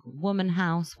made this thing called Woman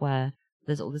House where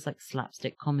there's all this like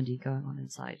slapstick comedy going on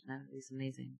inside. And there are these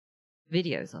amazing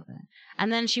videos of it.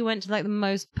 And then she went to like the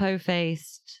most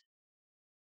po-faced,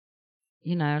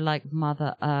 you know, like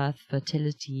Mother Earth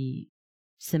fertility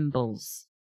symbols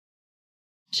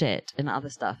shit and other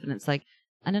stuff. And it's like,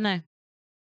 I don't know.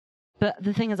 But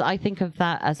the thing is, I think of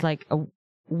that as like a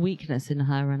weakness in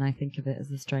her, and I think of it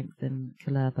as a strength in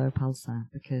Kullervo Palsa,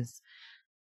 because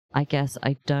I guess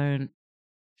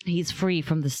he's free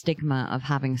from the stigma of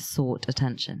having sought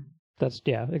attention.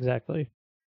 Yeah, exactly.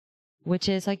 Which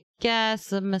is, I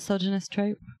guess, a misogynist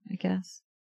trope, I guess.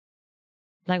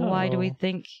 Like, why do we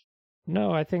think...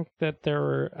 No, I think that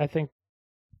I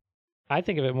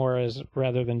think of it more as,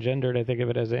 rather than gendered, I think of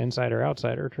it as an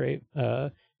insider-outsider trait.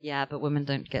 Yeah, but women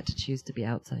don't get to choose to be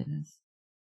outsiders.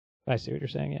 I see what you're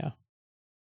saying, yeah.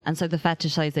 And so the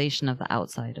fetishization of the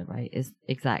outsider, right, is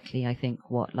exactly, I think,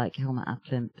 what, like, Hilma af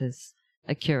Klint is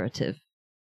a curative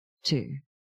to.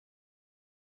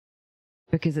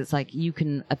 Because it's like, you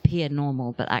can appear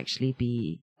normal, but actually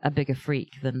be a bigger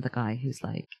freak than the guy who's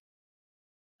like,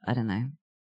 I don't know,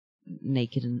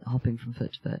 naked and hopping from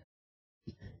foot to foot.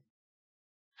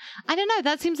 I don't know,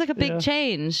 that seems like a big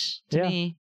change to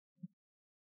me.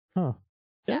 Huh.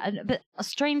 Yeah, but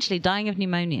strangely, dying of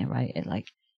pneumonia, right? It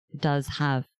does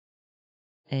have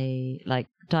a like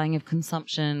dying of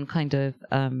consumption kind of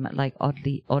like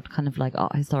odd kind of like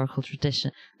art historical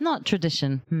tradition. Not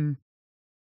tradition.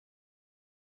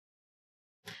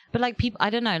 But like people,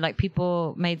 I don't know, like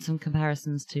people made some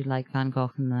comparisons to like Van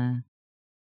Gogh and the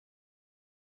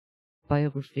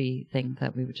biography thing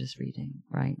that we were just reading,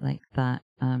 right? Like that.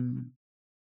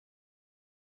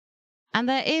 And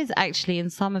there is actually in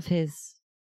some of his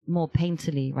more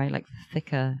painterly, right, like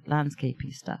thicker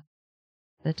landscapey stuff,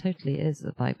 there totally is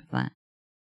a vibe of that.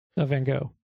 Oh, Van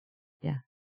Gogh. Yeah.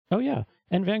 Oh, yeah.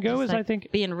 And Van Gogh is, like, I think...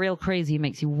 being real crazy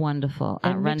makes you wonderful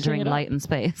at rendering light and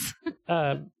space.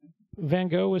 Van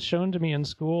Gogh was shown to me in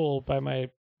school by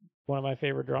one of my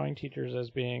favorite drawing teachers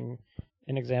as being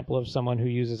an example of someone who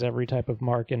uses every type of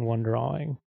mark in one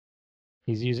drawing.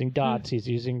 He's using dots, he's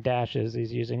using dashes,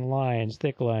 he's using lines,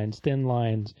 thick lines, thin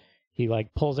lines. He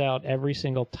like pulls out every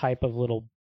single type of little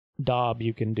daub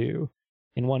you can do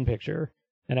in one picture.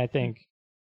 And I think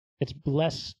it's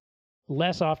less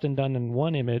often done in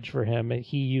one image for him.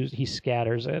 He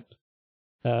scatters it,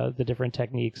 the different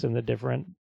techniques and the different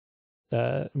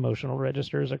emotional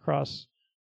registers across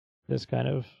this kind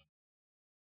of...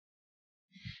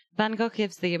 Van Gogh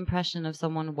gives the impression of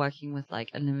someone working with like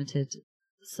a limited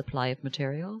supply of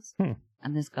materials,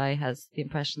 and this guy has the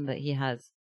impression that he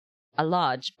has a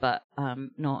large but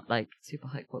not like super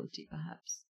high quality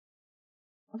perhaps.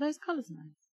 Are those colors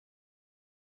nice?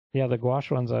 Yeah, the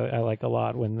gouache ones I like a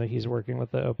lot when he's working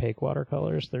with the opaque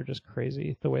watercolors. They're just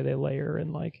crazy the way they layer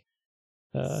and like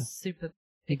super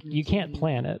you can't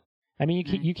plan it. I mean,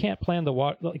 you can't plan the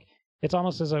water. Like, it's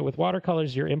almost as though with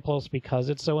watercolors, your impulse, because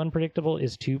it's so unpredictable,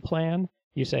 is to plan.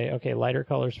 You say, okay, lighter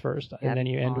colors first, and then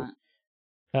you end.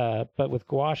 But with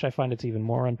gouache, I find it's even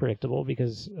more unpredictable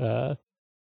because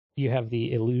you have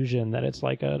the illusion that it's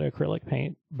like an acrylic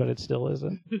paint, but it still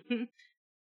isn't.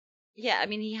 Yeah, I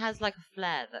mean, he has like a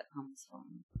flair that comes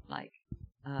from like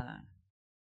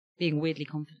being weirdly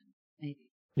confident, maybe.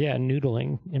 Yeah,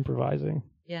 noodling, improvising.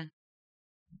 Yeah.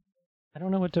 I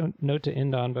don't know what note to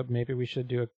end on, but maybe we should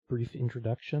do a brief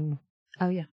introduction. Oh,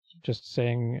 yeah. Just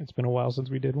saying it's been a while since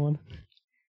we did one.